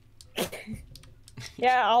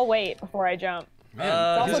 Yeah, I'll wait before I jump. Man,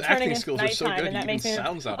 It's his also turning acting into skills are so nighttime, good, and he that even makes me-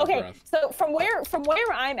 sounds out of Okay, breath. so from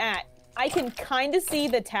where I'm at, I can kind of see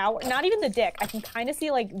the tower. Not even the deck. I can kind of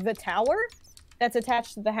see like the tower that's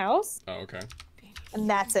attached to the house, Oh, okay. and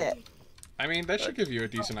that's it. I mean, that should give you a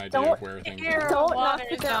decent idea Don't- of where things You're are. Don't a water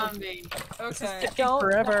knock it down. zombie. Okay. Don't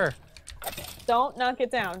Forever. don't knock it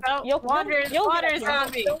down. Oh, You'll water get water here.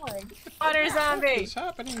 zombie. Don't worry. Water zombie. What's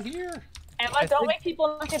happening here? Emma, don't make people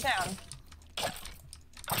knock it down.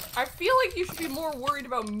 I feel like you should be more worried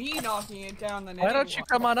about me knocking it down than Why don't you anyone.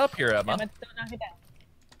 come on up here, Emma? Emma, don't knock it down.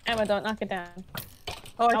 Emma, don't knock it down. Oh,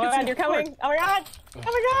 Oh my can see god, the you're torch. coming! Oh my god! Oh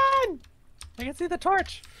my god! I can see the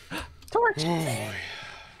torch. Torch! Oh,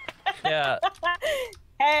 Yeah.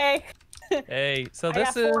 Hey! Hey, so I this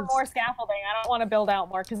got 4 is. more scaffolding. I don't want to build out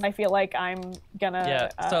more because I feel like I'm gonna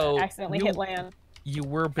Yeah, so accidentally you- hit land. You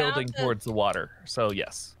were building the- towards the water, so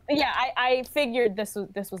yes. Yeah, I figured this was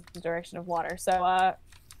the direction of water. So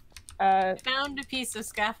Found a piece of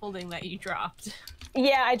scaffolding that you dropped.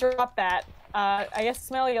 yeah, I dropped that. I guess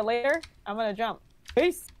smell you later. I'm gonna jump.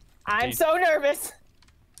 Peace. I'm Peace. so nervous.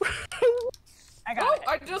 I got Oh, it.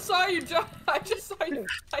 I just saw you jump. I just saw you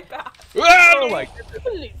fly back. Oh Whoa! my!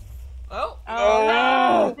 Oh.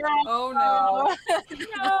 Oh, Oh no.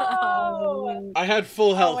 no! I had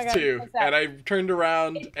full Oh health my God, too, what's that? and I turned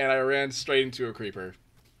around and I ran straight into a creeper.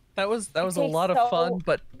 That was a takes lot of so- fun,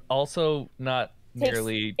 but also not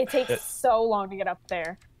nearly. It takes so long to get up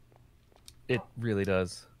there. It really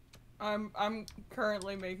does. I'm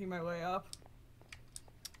currently making my way up.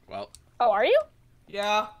 Well, Oh, are you?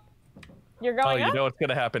 Yeah. You're going up? You know what's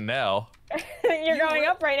gonna happen now. You're going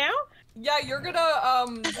up right now? Yeah, you're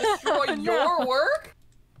gonna destroy your work?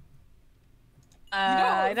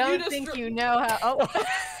 I don't think you know how. Oh.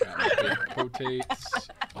 Rotates.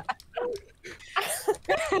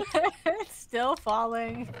 It's still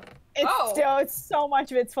falling. It's so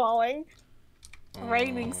much of it's falling.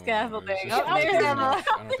 Raining scaffolding. Oh, there's Emma.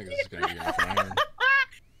 I don't think this is gonna be enough iron.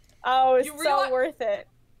 Oh, it's so worth it.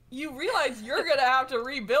 You realize you're gonna have to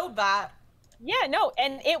rebuild that. Yeah, no,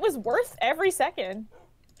 and it was worth every second.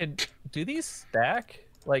 And do these stack?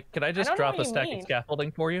 Like, can I just drop a stack of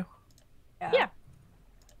scaffolding for you? Yeah.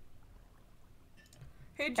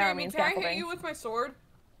 Hey, Jamie, can I hit you with my sword?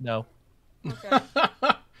 No. Okay.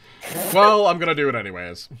 Well, I'm gonna do it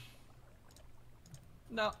anyways.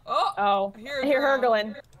 No. Oh. Here,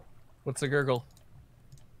 Hergelin. What's a gurgle?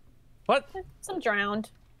 What? Some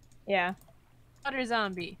drowned. Yeah. Water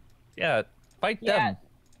zombie. Yeah, fight them.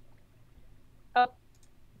 Oh.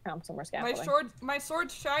 Found some more scaffolding. My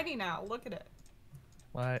sword's shiny now. Look at it.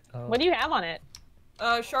 What? Oh. What do you have on it?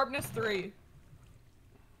 Sharpness 3.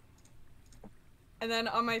 And then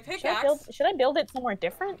on my pickaxe... Should I build it somewhere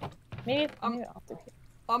different? Maybe I'll do it.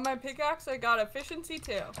 On my pickaxe, I got efficiency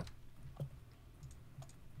 2.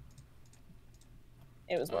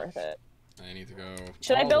 It was worth it. I need to go...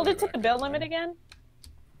 Should I build it to the build limit again?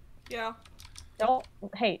 Yeah. Don't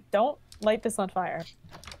light this on fire.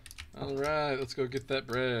 Alright, let's go get that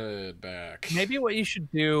bread back. Maybe what you should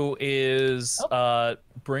do is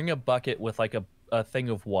bring a bucket with like a thing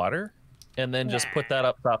of water. And then just put that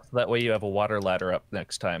up top, so that way you have a water ladder up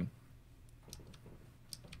next time.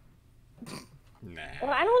 Nah.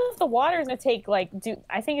 Well, I don't know if the water is gonna take I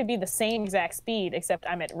think it'd be the same exact speed, except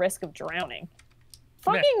I'm at risk of drowning.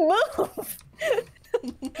 Fucking move!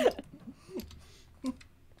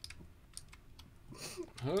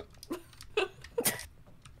 Huh?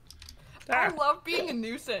 I love being a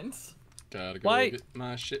nuisance. Gotta go get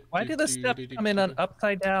my shit. Why do the steps come in on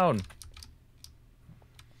upside down?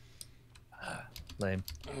 Lame.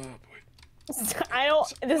 Oh boy. I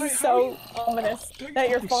don't. This is so ominous that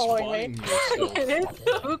you're following me. It is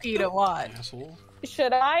spooky to watch. Asshole.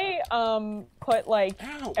 Should I put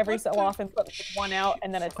every so often put one out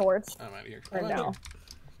and then a torch? I'm out of here. Or no?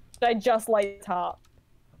 Should I just light the top?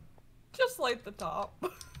 Just light the top.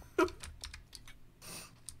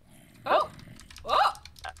 Oh! Oh!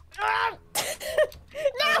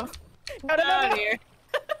 No! No.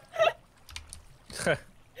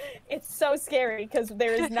 It's so scary because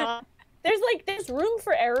there's room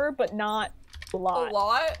for error, but not a lot. A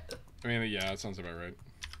lot? I mean, yeah, that sounds about right.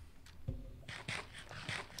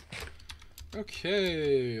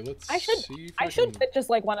 Okay, let's see if I should put just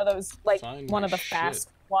one of those, one of the fast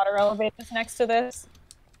water elevators next to this.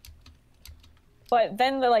 But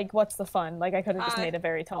then what's the fun? I could have just made a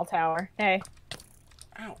very tall tower. Hey.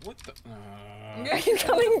 Ow, what the? Are you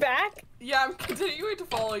coming back? Yeah, I'm continuing to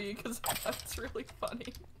follow you because that's really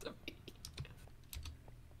funny to me.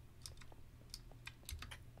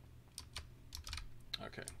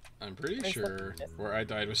 Okay, I'm pretty sure where I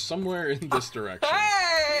died was somewhere in this direction.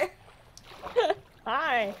 Hey!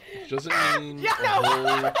 Hi. Doesn't mean a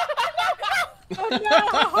whole... Oh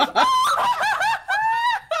no!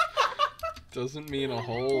 Doesn't mean a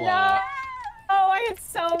whole lot. Oh, I had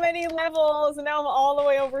so many levels, and now I'm all the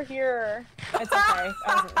way over here. It's okay. I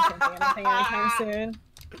wasn't attempting anything anytime soon.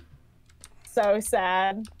 So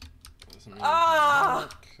sad. Ah!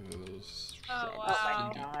 Oh, wow. Oh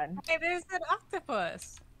my god. Hey, there's an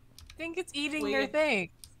octopus. I think it's eating your thing.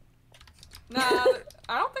 Nah,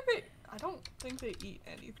 I don't think they eat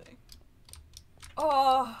anything.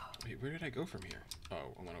 Oh. Wait, where did I go from here?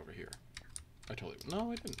 Oh, I went over here. I totally...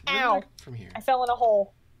 No, I didn't. Ow! Where did I go from here? I fell in a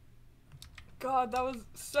hole. God, that was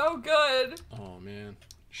so good. Oh, man.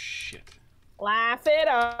 Shit. Laugh it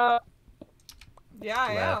up. Yeah,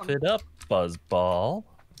 I am. Laugh it up, Buzzball.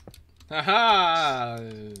 Haha!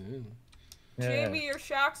 Jamie, your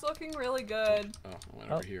shack's looking really good. Oh, I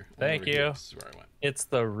went over here. Thank you. Here. This is where I went. It's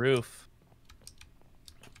the roof.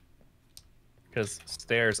 Because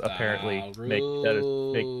stairs apparently make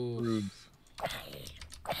roofs.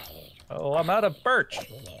 Oh, I'm out of birch.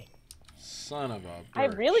 Son of a birch. I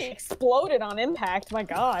really exploded on impact. My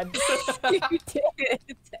god. You did.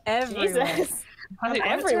 It's everywhere. Jesus. I'm Hey,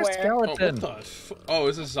 everywhere. Skeleton. Oh,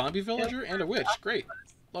 is this a zombie villager and a witch? Great.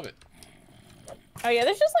 Love it. Oh yeah,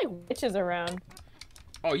 there's just witches around.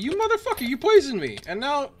 Oh, you motherfucker, you poisoned me. And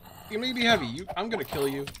now you may be heavy. I'm gonna kill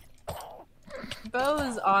you. Bo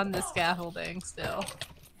is on the scaffolding still.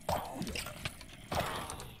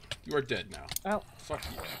 You are dead now. Oh. Fuck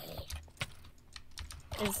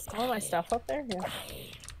you. Is all my stuff up there? Yeah.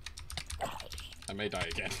 I may die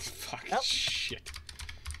again. Fuck. Nope. Shit.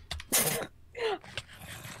 Do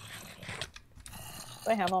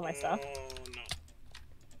I have all my stuff?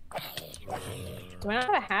 Oh, no. Do I not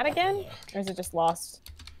have a hat again? Or is it just lost?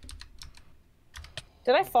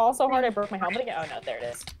 Did I fall so hard I broke my helmet again? Oh no, there it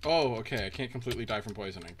is. Oh, okay. I can't completely die from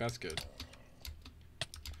poisoning. That's good.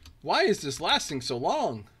 Why is this lasting so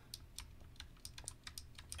long?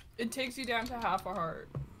 It takes you down to half a heart.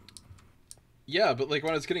 Yeah, but like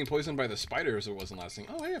when I was getting poisoned by the spiders, it wasn't lasting.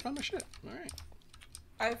 Oh, hey, I found my shit. Alright.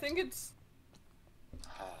 I think it's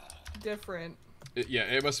different. Yeah,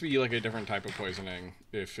 it must be like a different type of poisoning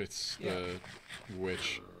if it's the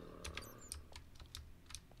witch.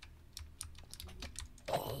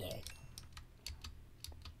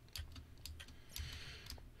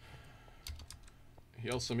 He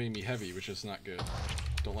also made me heavy, which is not good.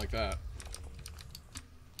 Don't like that.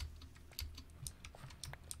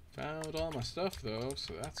 Found all my stuff though,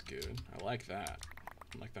 so that's good. I like that.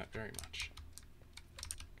 I like that very much.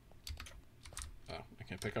 Oh, I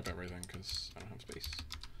can't pick up everything because I don't have space.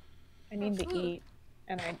 I need to eat,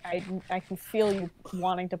 and I can feel you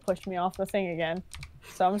wanting to push me off the thing again.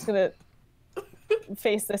 So I'm just gonna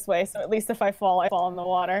face this way, so at least if I fall in the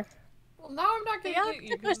water. Well, now I'm not gonna get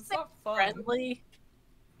you because it's not fun. Friendly.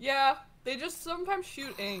 Yeah, they just sometimes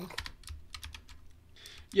shoot ink.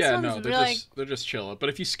 Yeah, no, they're just chill. But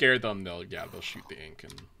if you scare them, they'll shoot the ink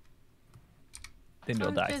and then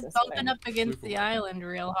you'll die. Just bumping up against the island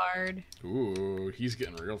real hard. Ooh, he's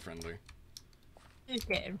getting real friendly. He's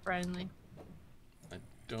getting friendly. I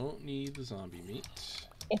don't need the zombie meat.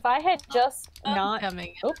 If I had just not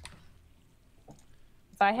coming.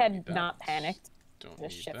 If I had not panicked, the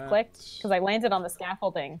shift clicked because I landed on the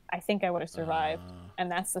scaffolding, I think I would have survived, and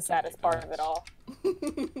that's the saddest part of it all.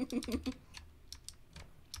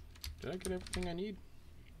 Did I get everything I need?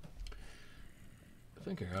 I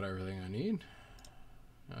think I got everything I need.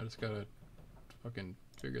 I just gotta fucking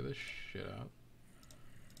figure this shit out.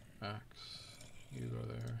 Axe. You go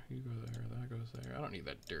there. You go there. That goes there. I don't need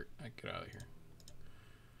that dirt. Get out of here.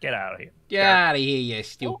 Get out of here. Get out of here, you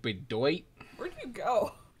stupid doit. Where'd you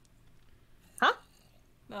go? Huh?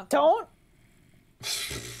 Nothing. Don't.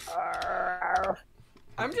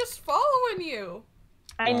 I'm just following you.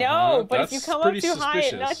 I know, but That's if you come up too pretty high, it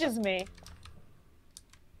suspicious. nudges me.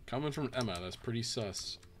 Coming from Emma, that's pretty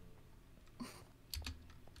sus.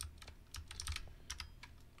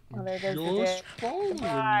 Oh, there goes the Just dick. following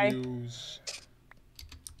Goodbye. yous.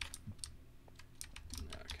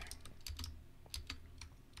 Okay.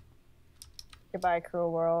 Goodbye,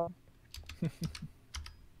 cruel world.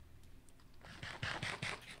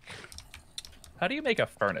 How do you make a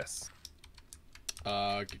furnace?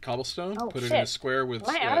 Get cobblestone, Oh, put it shit. in a square with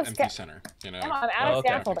Am I out of empty center. You know, I'm out of okay.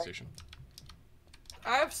 scaffolding. station.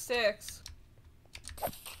 I have 6. So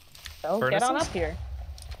get on Furnaces? up here.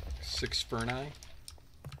 6 ferni.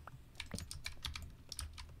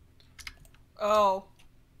 Oh.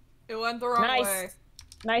 It went the wrong Nice. way.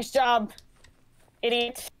 Nice job,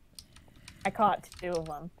 idiot. I caught 2 of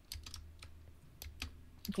them.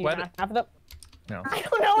 Do you What? not have them? No. I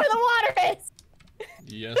don't know where the water is.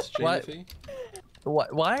 Yes, What? Jamie.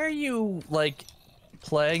 Why are you like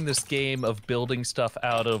playing this game of building stuff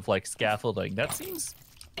out of like scaffolding? That seems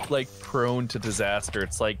like prone to disaster.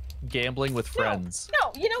 It's like gambling with friends.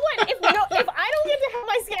 No, you know what? If I don't get to have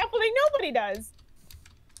my scaffolding, nobody does.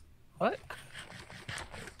 What?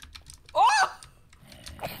 Oh!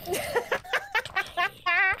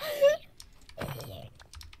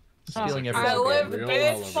 Stealing Oh, everything. I live Real this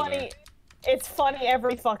well over funny. there. It's funny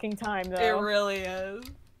every fucking time, though. It really is.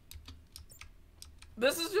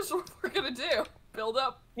 This is just what we're gonna do. Build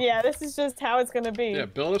up. Yeah, this is just how it's gonna be. Yeah,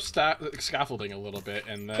 build up scaffolding a little bit,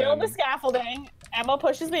 and then Build the scaffolding. Emma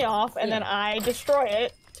pushes me off, and then I destroy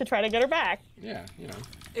it to try to get her back. yeah, you know.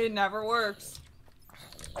 It never works.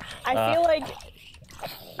 I feel like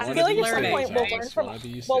at some point we'll learn from. One of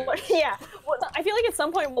these Well, days. yeah. Well, I feel like at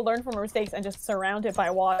some point we'll learn from our mistakes and just surround it by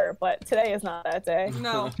water. But today is not that day.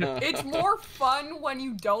 No. It's more fun when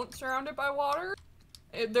you don't surround it by water.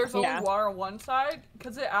 There's only water on one side,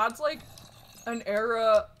 because it adds like an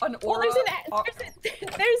aura, an aura. Well,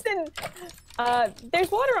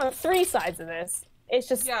 there's water on 3 sides of this. It's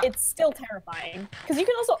just it's still terrifying because you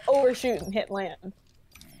can also overshoot and hit land.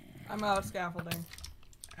 I'm out of scaffolding.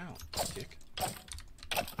 Ow, dick.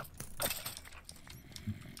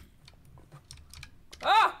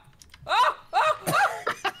 Ah! Ah! Ah!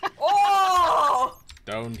 Ah! Oh!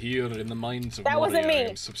 Down here in the mines of That wasn't Moria, me.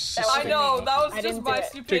 I'm subsisting. I know, that was I just didn't my do it.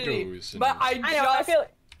 stupidity. Pickles and- But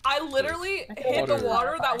I literally hit the Water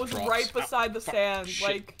water that was drops right beside the out. Fuck, sand. shit.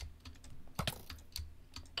 Like,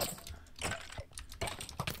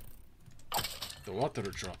 The the water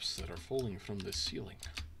drops that are falling from the ceiling.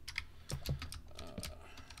 Okay.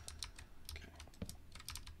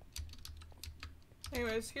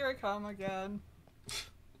 Anyways, here I come again.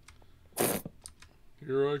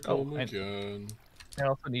 Here I come again. I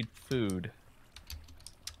also need food.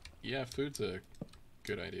 Yeah, food's a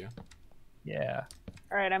good idea. Yeah.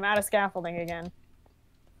 All right, I'm out of scaffolding again.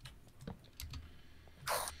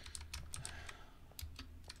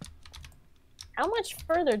 How much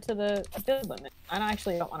further to the build limit? I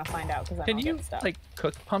actually don't want to find out because I don't get stuff. Can you like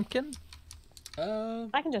cook pumpkin?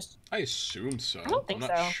 I can just. I assume so. I don't think I'm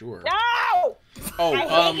not so. sure. No! Oh,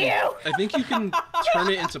 I hate you! I think you can turn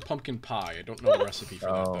it into pumpkin pie. I don't know the recipe for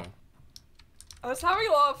that though. I was having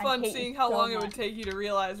a lot of fun hate seeing you how so long it much. would take you to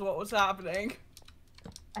realize what was happening.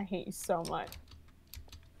 I hate you so much.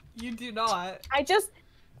 You do not.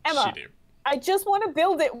 Emma, She do. I just want to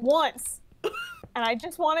build it once. And I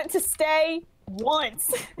just want it to stay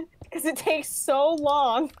once. Because it takes so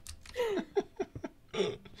long.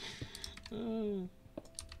 I'm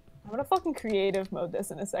gonna fucking creative mode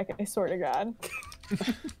this in a second, I swear to God.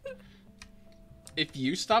 If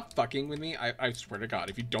you stop fucking with me, I swear to God,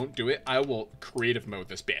 if you don't do it, I will creative mode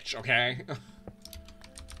this bitch, okay?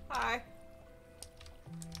 Hi.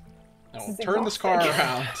 I will turn this car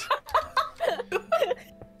around.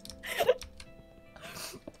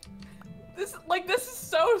 This is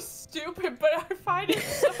so stupid, but I find it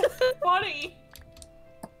so funny.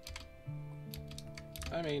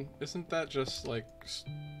 I mean, isn't that just like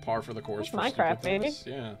par for the course for Minecraft, stupid baby. things?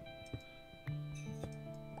 Yeah.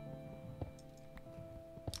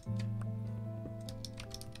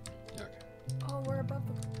 Okay. Oh, we're above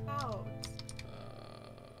the clouds.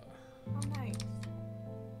 Oh, nice.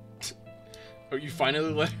 Oh, you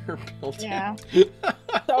finally let her build it? Yeah.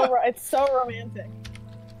 It's so romantic.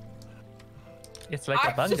 It's like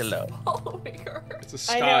a bungalow. Just following her. It's a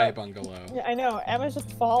sky bungalow. Yeah, I know. Emma's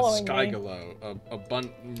just A following sky me. galow. A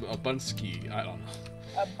bunski. I don't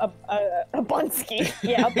know. A bunski.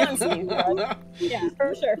 Yeah, a bunski. Yeah,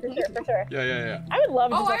 for sure. Yeah. I would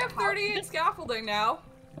love to. Oh, I just- have 38 scaffolding now.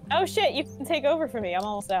 Oh shit, you can take over for me. I'm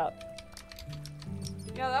almost out.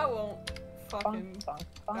 Yeah, that won't fucking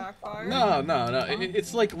backfire. No.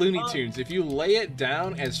 It's like Looney Tunes. If you lay it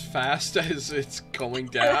down as fast as it's going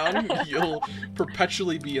down, you'll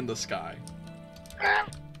perpetually be in the sky.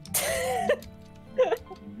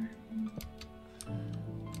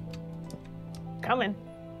 Coming.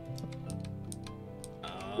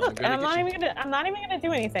 Look, and I'm not even gonna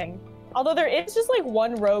do anything. Although there is just like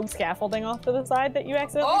one rogue scaffolding off to the side that you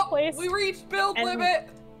accidentally placed. We reached build And- limit.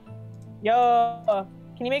 Yo,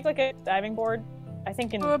 can you make like a diving board? I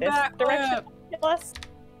think in this direction. Plus,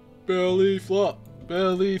 Belly flop.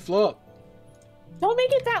 Belly flop. don't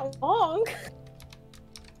make it that long.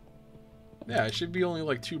 Yeah, it should be only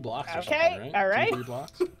like 2 blocks or Okay, something, right? all right. 2, 3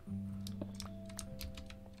 blocks.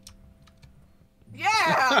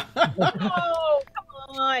 Yeah. Oh,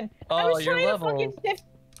 come on! I Oh, was your trying to level. fucking shift.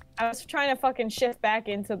 I was trying to fucking shift back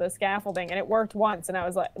into the scaffolding, and it worked once. And I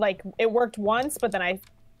was like, it worked once, but then I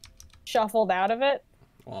shuffled out of it.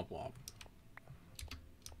 Womp womp.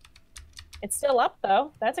 It's still up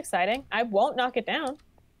though. That's exciting. I won't knock it down. I'm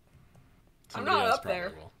Somebody not else up there.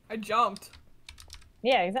 probably will. I jumped.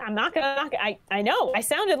 Yeah, I'm not gonna knock it. I know. I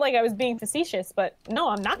sounded like I was being facetious, but no,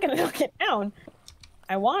 I'm not gonna knock it down.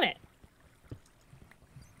 I want it.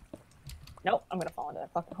 Nope, I'm gonna fall into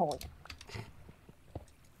that fucking hole again.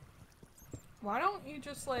 Why don't you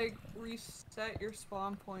just like reset your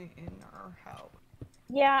spawn point in our house?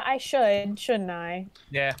 Yeah, I should, shouldn't I?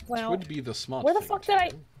 Yeah. Which Well, would be the smart where the thing fuck to did I?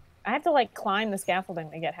 do. I have to like climb the scaffolding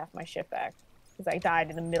to get half my shit back because I died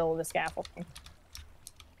in the middle of the scaffolding.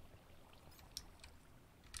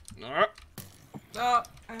 Ah.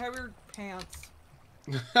 I have your pants.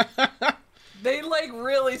 They like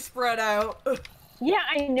really spread out. Yeah,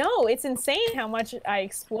 I know. It's insane how much I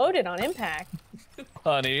exploded on impact.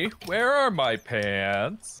 Honey, where are my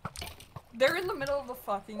pants? They're in the middle of the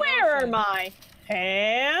fucking Where are ocean. my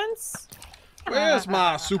pants? Where's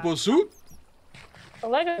my super suit? The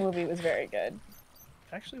Lego movie was very good.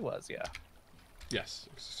 Actually was, yeah. Yes,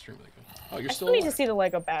 it's extremely good. Oh, you're I still still need to alive. see the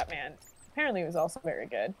Lego Batman. Apparently, it was also very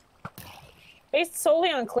good. Based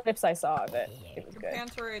solely on clips I saw of it, it was Your good.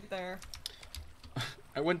 pants are right there.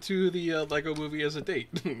 I went to the Lego movie as a date,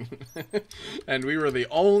 and we were the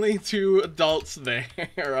only 2 adults there,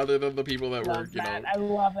 other than the people that were, Love you that. know, I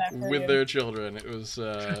love that for with you. their children. It was,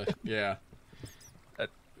 yeah.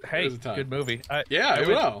 Hey, was a time. good movie. Yeah, I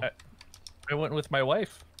know. I went with my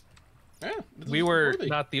wife. Yeah, this We is were worthy.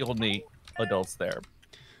 not the only adults there.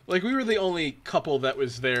 Like, we were the only couple that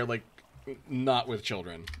was there, like, not with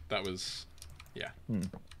children. That was, yeah.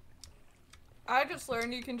 I just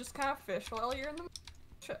learned you can just kind of fish while you're in the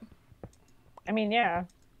ocean. I mean, yeah.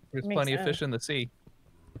 There's plenty of fish in the sea.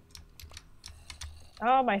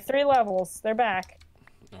 Oh, my 3 levels. They're back.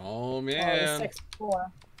 Oh, man. 6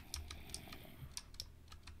 4.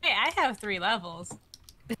 Hey, I have 3 levels.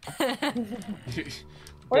 Both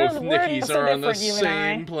Nickies are on the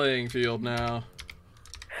same playing field now.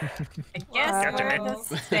 I guess we're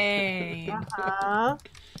the same.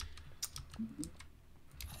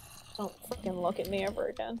 Don't fucking look at me ever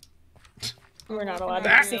again. You're not allowed to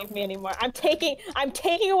perceive me anymore. I'm taking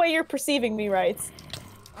away your perceiving me rights.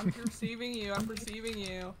 I'm perceiving you. I'm perceiving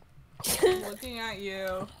you. I'm looking at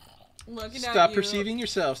you. Looking at you. Stop perceiving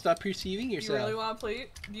yourself. Stop perceiving yourself. You really want to play?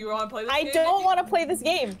 Do you want to play this game? I don't want to play this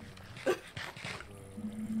game.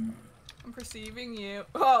 I'm perceiving you.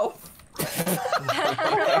 Oh.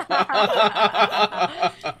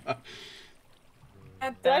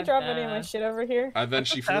 Did I drop any of my shit over here? And then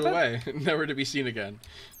she flew away, never to be seen again.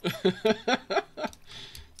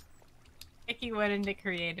 Nikki went into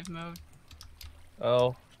creative mode.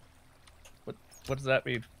 Oh. What does that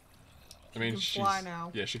mean? I mean, she can fly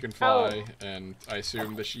now. Yeah, she can fly, and I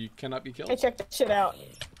assume that she cannot be killed. I checked that shit out.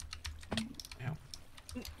 Ow.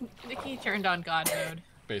 Nikki turned on God mode.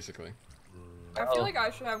 Basically. I feel like I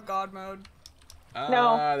should have God mode.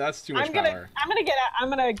 No, that's too much power. I'm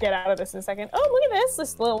gonna get out of this in a second. Oh, look at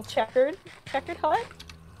this little checkered hut.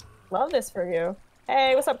 Love this for you.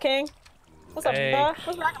 Hey, what's up, King? What's up, bro?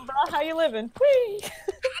 What's rockin', bro? How you living? Whee!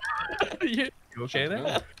 You okay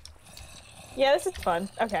there? Yeah, this is fun.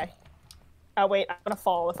 Okay. Oh wait, I'm gonna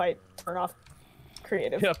fall if I turn off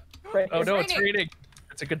creative. Yep. Right oh here. no, it's raining.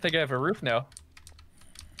 It's a good thing I have a roof now.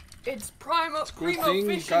 It's primo thing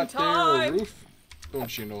fishing got time. their roof.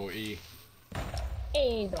 Don't you know, E?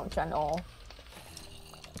 Hey, don't you know?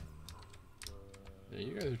 Yeah,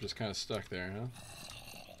 you guys are just kind of stuck there, huh?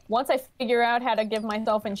 Once I figure out how to give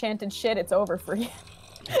myself enchanted shit, it's over for you.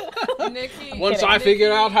 Nikki. Once I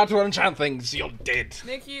figure out how to enchant things, you're dead.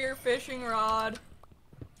 Nikki, your fishing rod.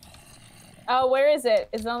 Oh, where is it?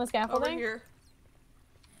 Is it on the scaffolding? Over here.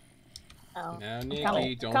 Oh, now,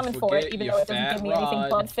 Nikki, don't coming forget for it, even though it doesn't give me anything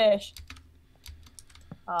but fish.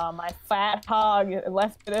 Oh, my fat hog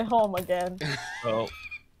left it at home again. Oh.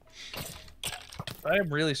 I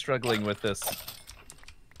am really struggling with this.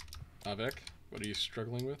 Avec, what are you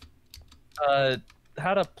struggling with?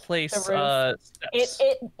 How to place steps.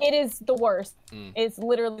 It is the worst. It's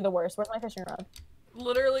literally the worst. Where's my fishing rod?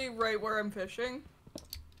 Literally right where I'm fishing.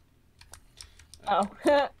 Oh.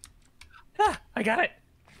 I got it.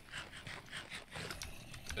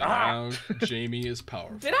 And now Jamie is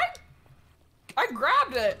powerful. Did I? I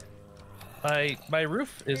grabbed it. My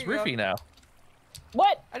roof is roofy now.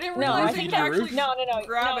 What? I didn't realize you could actually no,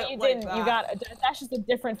 grab it you like didn't. that. You got that's just a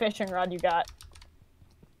different fishing rod you got.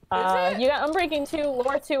 Is it? You got Unbreaking 2,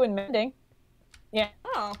 Lore 2, and Mending. Yeah.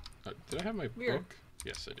 Oh. Did I have my book?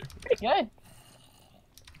 Yes, I do. Pretty good.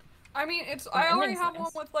 I mean, I already have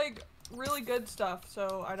one with like really good stuff,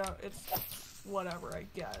 so I don't. It's whatever, I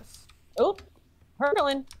guess. Oop,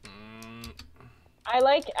 hurtling.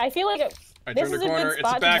 I feel like this is a good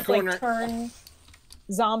spot to just like turn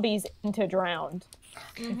zombies into drowned.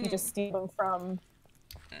 Okay. If you just steal them from.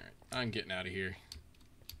 Alright, I'm getting out of here.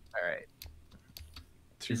 Alright.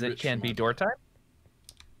 Is it can be door time?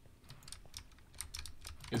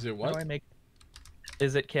 Is it what? How do I make...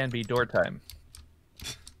 Is it can be door time?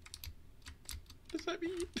 What does that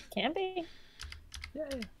mean? Can be. Yeah.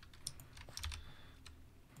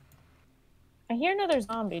 I hear another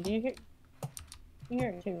zombie. Do you hear? You hear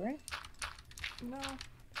it too, right? No.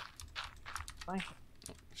 Fine.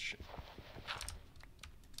 Oh, shit.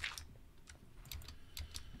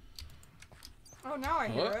 Oh, now I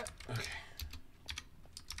hear it. Okay.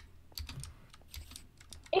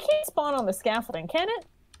 It can't spawn on the scaffolding, can it?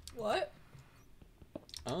 What?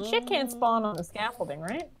 Shit can't spawn on the scaffolding,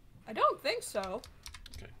 right? I don't think so.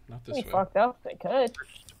 Okay, not this way. Fucked up. They could.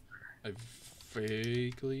 I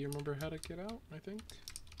vaguely remember how to get out, I think.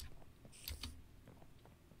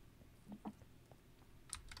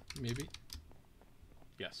 Maybe.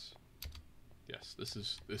 Yes. Yes, this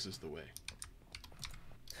is the way.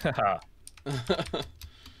 Haha.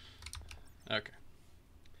 Okay.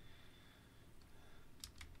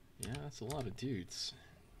 Yeah, that's a lot of dudes.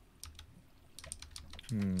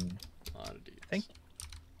 A lot of dudes. Thank you.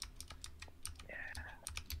 Yeah.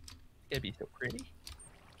 It'd be so pretty.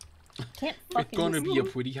 Can't It's fucking gonna be a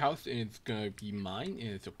pretty house, and it's gonna be mine,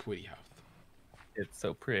 and it's a pretty house. It's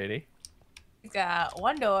so pretty. You got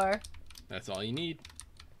one door. That's all you need.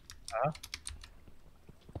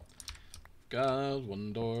 Got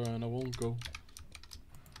one door and I won't go.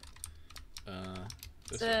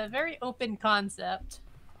 It's a very open concept.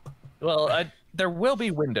 Well, there will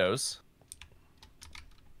be windows.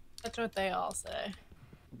 That's what they all say.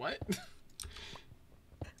 What?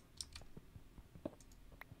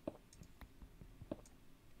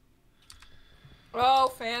 Oh,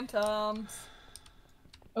 phantoms.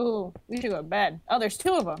 Ooh, we should go to bed. Oh, there's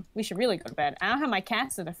 2 of them. We should really go to bed. I don't have my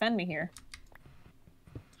cats to defend me here.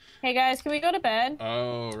 Hey guys, can we go to bed?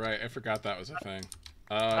 Oh, right. I forgot that was a thing.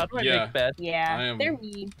 How do I yeah. make bed? Yeah, they're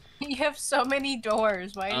mean. You have so many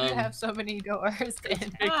doors. Why do you have so many doors? Take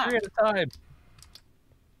 3 at a time.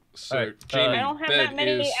 So, right, Jamie, I don't have bed that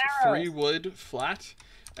many is arrows. 3 wood flat,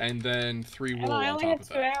 and then 3 wool I on only top have of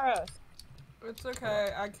 2 that. arrows. It's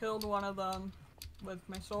okay. I killed one of them with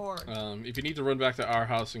my sword. If you need to run back to our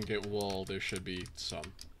house and get wool, there should be some.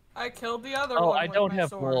 I killed the other one. Oh, I with don't my have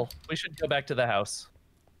sword. wool. We should go back to the house.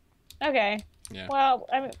 Okay. Yeah. Well,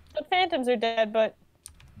 I mean, the phantoms are dead, but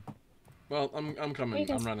Well, I'm we coming.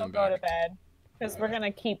 can I'm still running go to back. bed because we're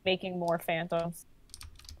gonna keep making more phantoms.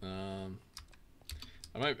 I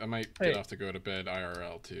might get off to go to bed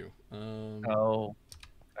IRL too. Oh, all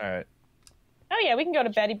right. Oh yeah, we can go to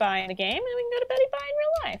Betty Bye in a game, and we can go to Betty Bye in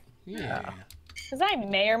real life. Yeah. Because I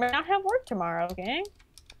may or may not have work tomorrow, gang.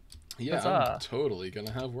 Yeah, Huzzah. I'm totally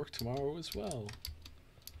gonna have work tomorrow as well.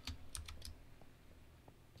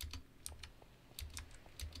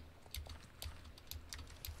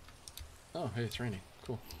 Oh, hey, it's raining.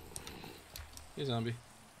 Cool. Hey, zombie.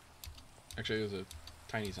 Actually, it was a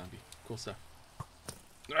tiny zombie. Cool stuff.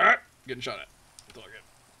 Ah! Getting shot at. It's all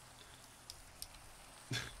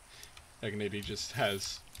good. Agnity just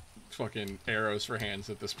has fucking arrows for hands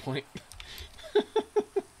at this point.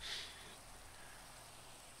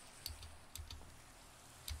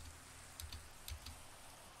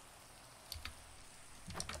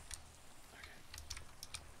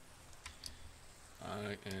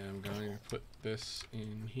 I am going to put this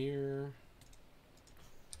in here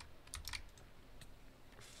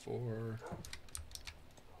before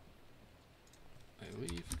I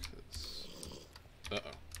leave, because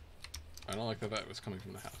uh-oh. I don't like that that was coming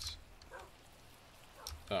from the house.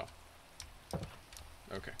 Oh.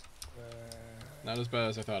 Okay. Not as bad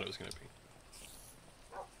as I thought it was going to be.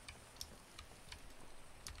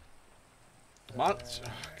 Oh, God.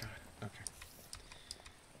 Okay.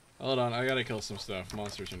 Hold on, I gotta kill some stuff.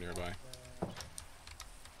 Monsters are nearby.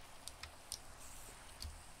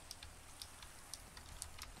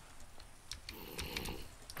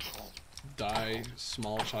 Die,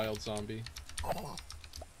 small child zombie.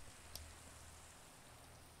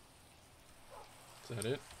 Is that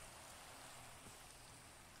it?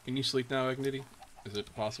 Can you sleep now, Agnity? Is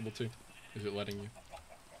it possible to? Is it letting you?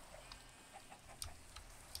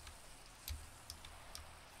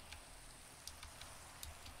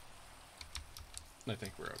 I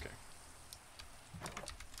think we're okay.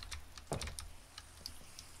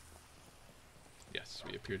 Yes,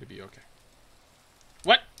 we appear to be okay.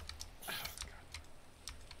 What? Oh, God.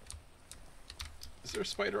 Is there a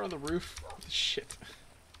spider on the roof? Shit.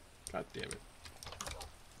 God damn it.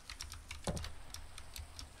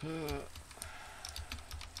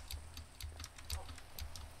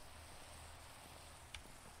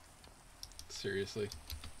 Seriously.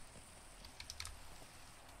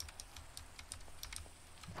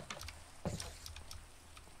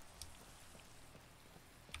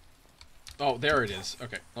 Oh, there it is.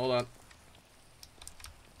 Okay, hold on.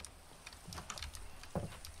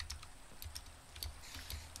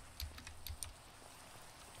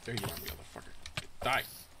 There you are, motherfucker. Die.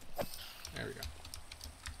 There we go.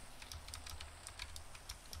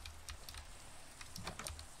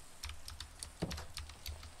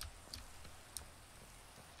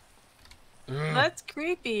 That's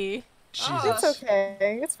creepy. It's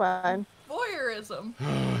okay. It's fine. Voyeurism.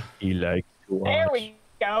 He likes to watch. There we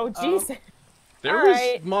go. Jesus. There All was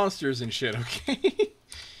right. monsters and shit, okay?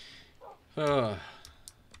 All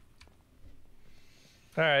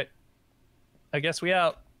right. I guess we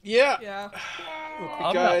out. Yeah. Yeah.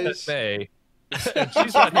 I'm guys. not May. She's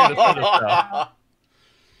not here to set us up.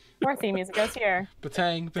 More theme music goes here.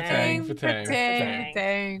 Batang, batang, batang, batang.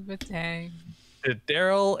 Batang, batang. Did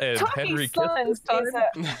Daryl and Talking Henry Sons kiss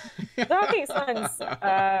is Talking Sons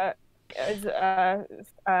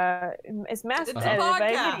is massive. It's a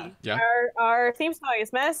podcast. Yeah. Our theme song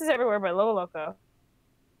is "Masses Everywhere" by Lobo Loco.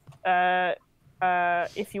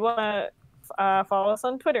 If you wanna follow us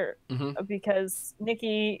on Twitter, because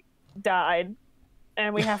Nikki died,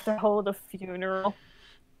 and we have to hold a funeral.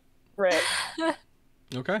 Rip.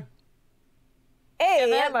 Okay. Hey,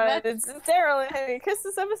 Yeah, Emma, it's Daryl. Have you kissed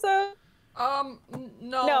this episode?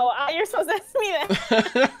 No. No, you're supposed to ask me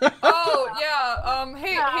that. Oh, yeah.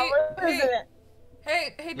 Hey, Yeah, hey, what is hey. it?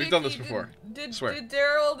 Hey, We've done this before. Did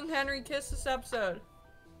Daryl and Henry kiss this episode?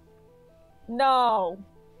 No.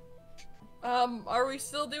 Are we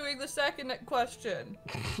still doing the second question?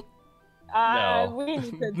 No. We need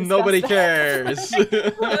to discuss Nobody that. cares.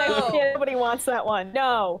 No. Nobody wants that one.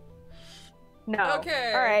 No. No.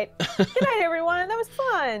 Okay. All right. Good night, everyone. That was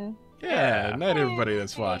fun. Yeah, night everybody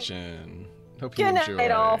that's watching. Hope you Good enjoy.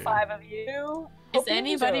 night, all 5 of you. Is Hope you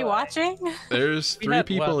anybody enjoy. watching? There's 3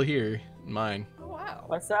 people here. Mine. Oh, wow.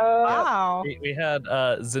 What's up? Wow. We had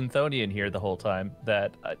Zinthonian here the whole time.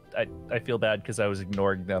 That I feel bad because I was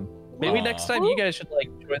ignoring them. Maybe Aw. next time you guys should like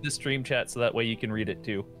join the stream chat so that way you can read it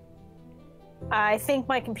too. I think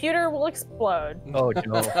my computer will explode. Oh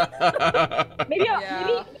no. Maybe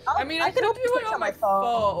Yeah. I mean, I could could open do switch it on my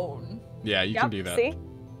phone. Yeah, you can do that. See?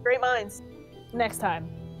 Great minds. Next time.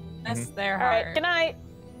 That's their All heart. right. Good night.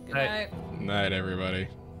 Good night. Night everybody.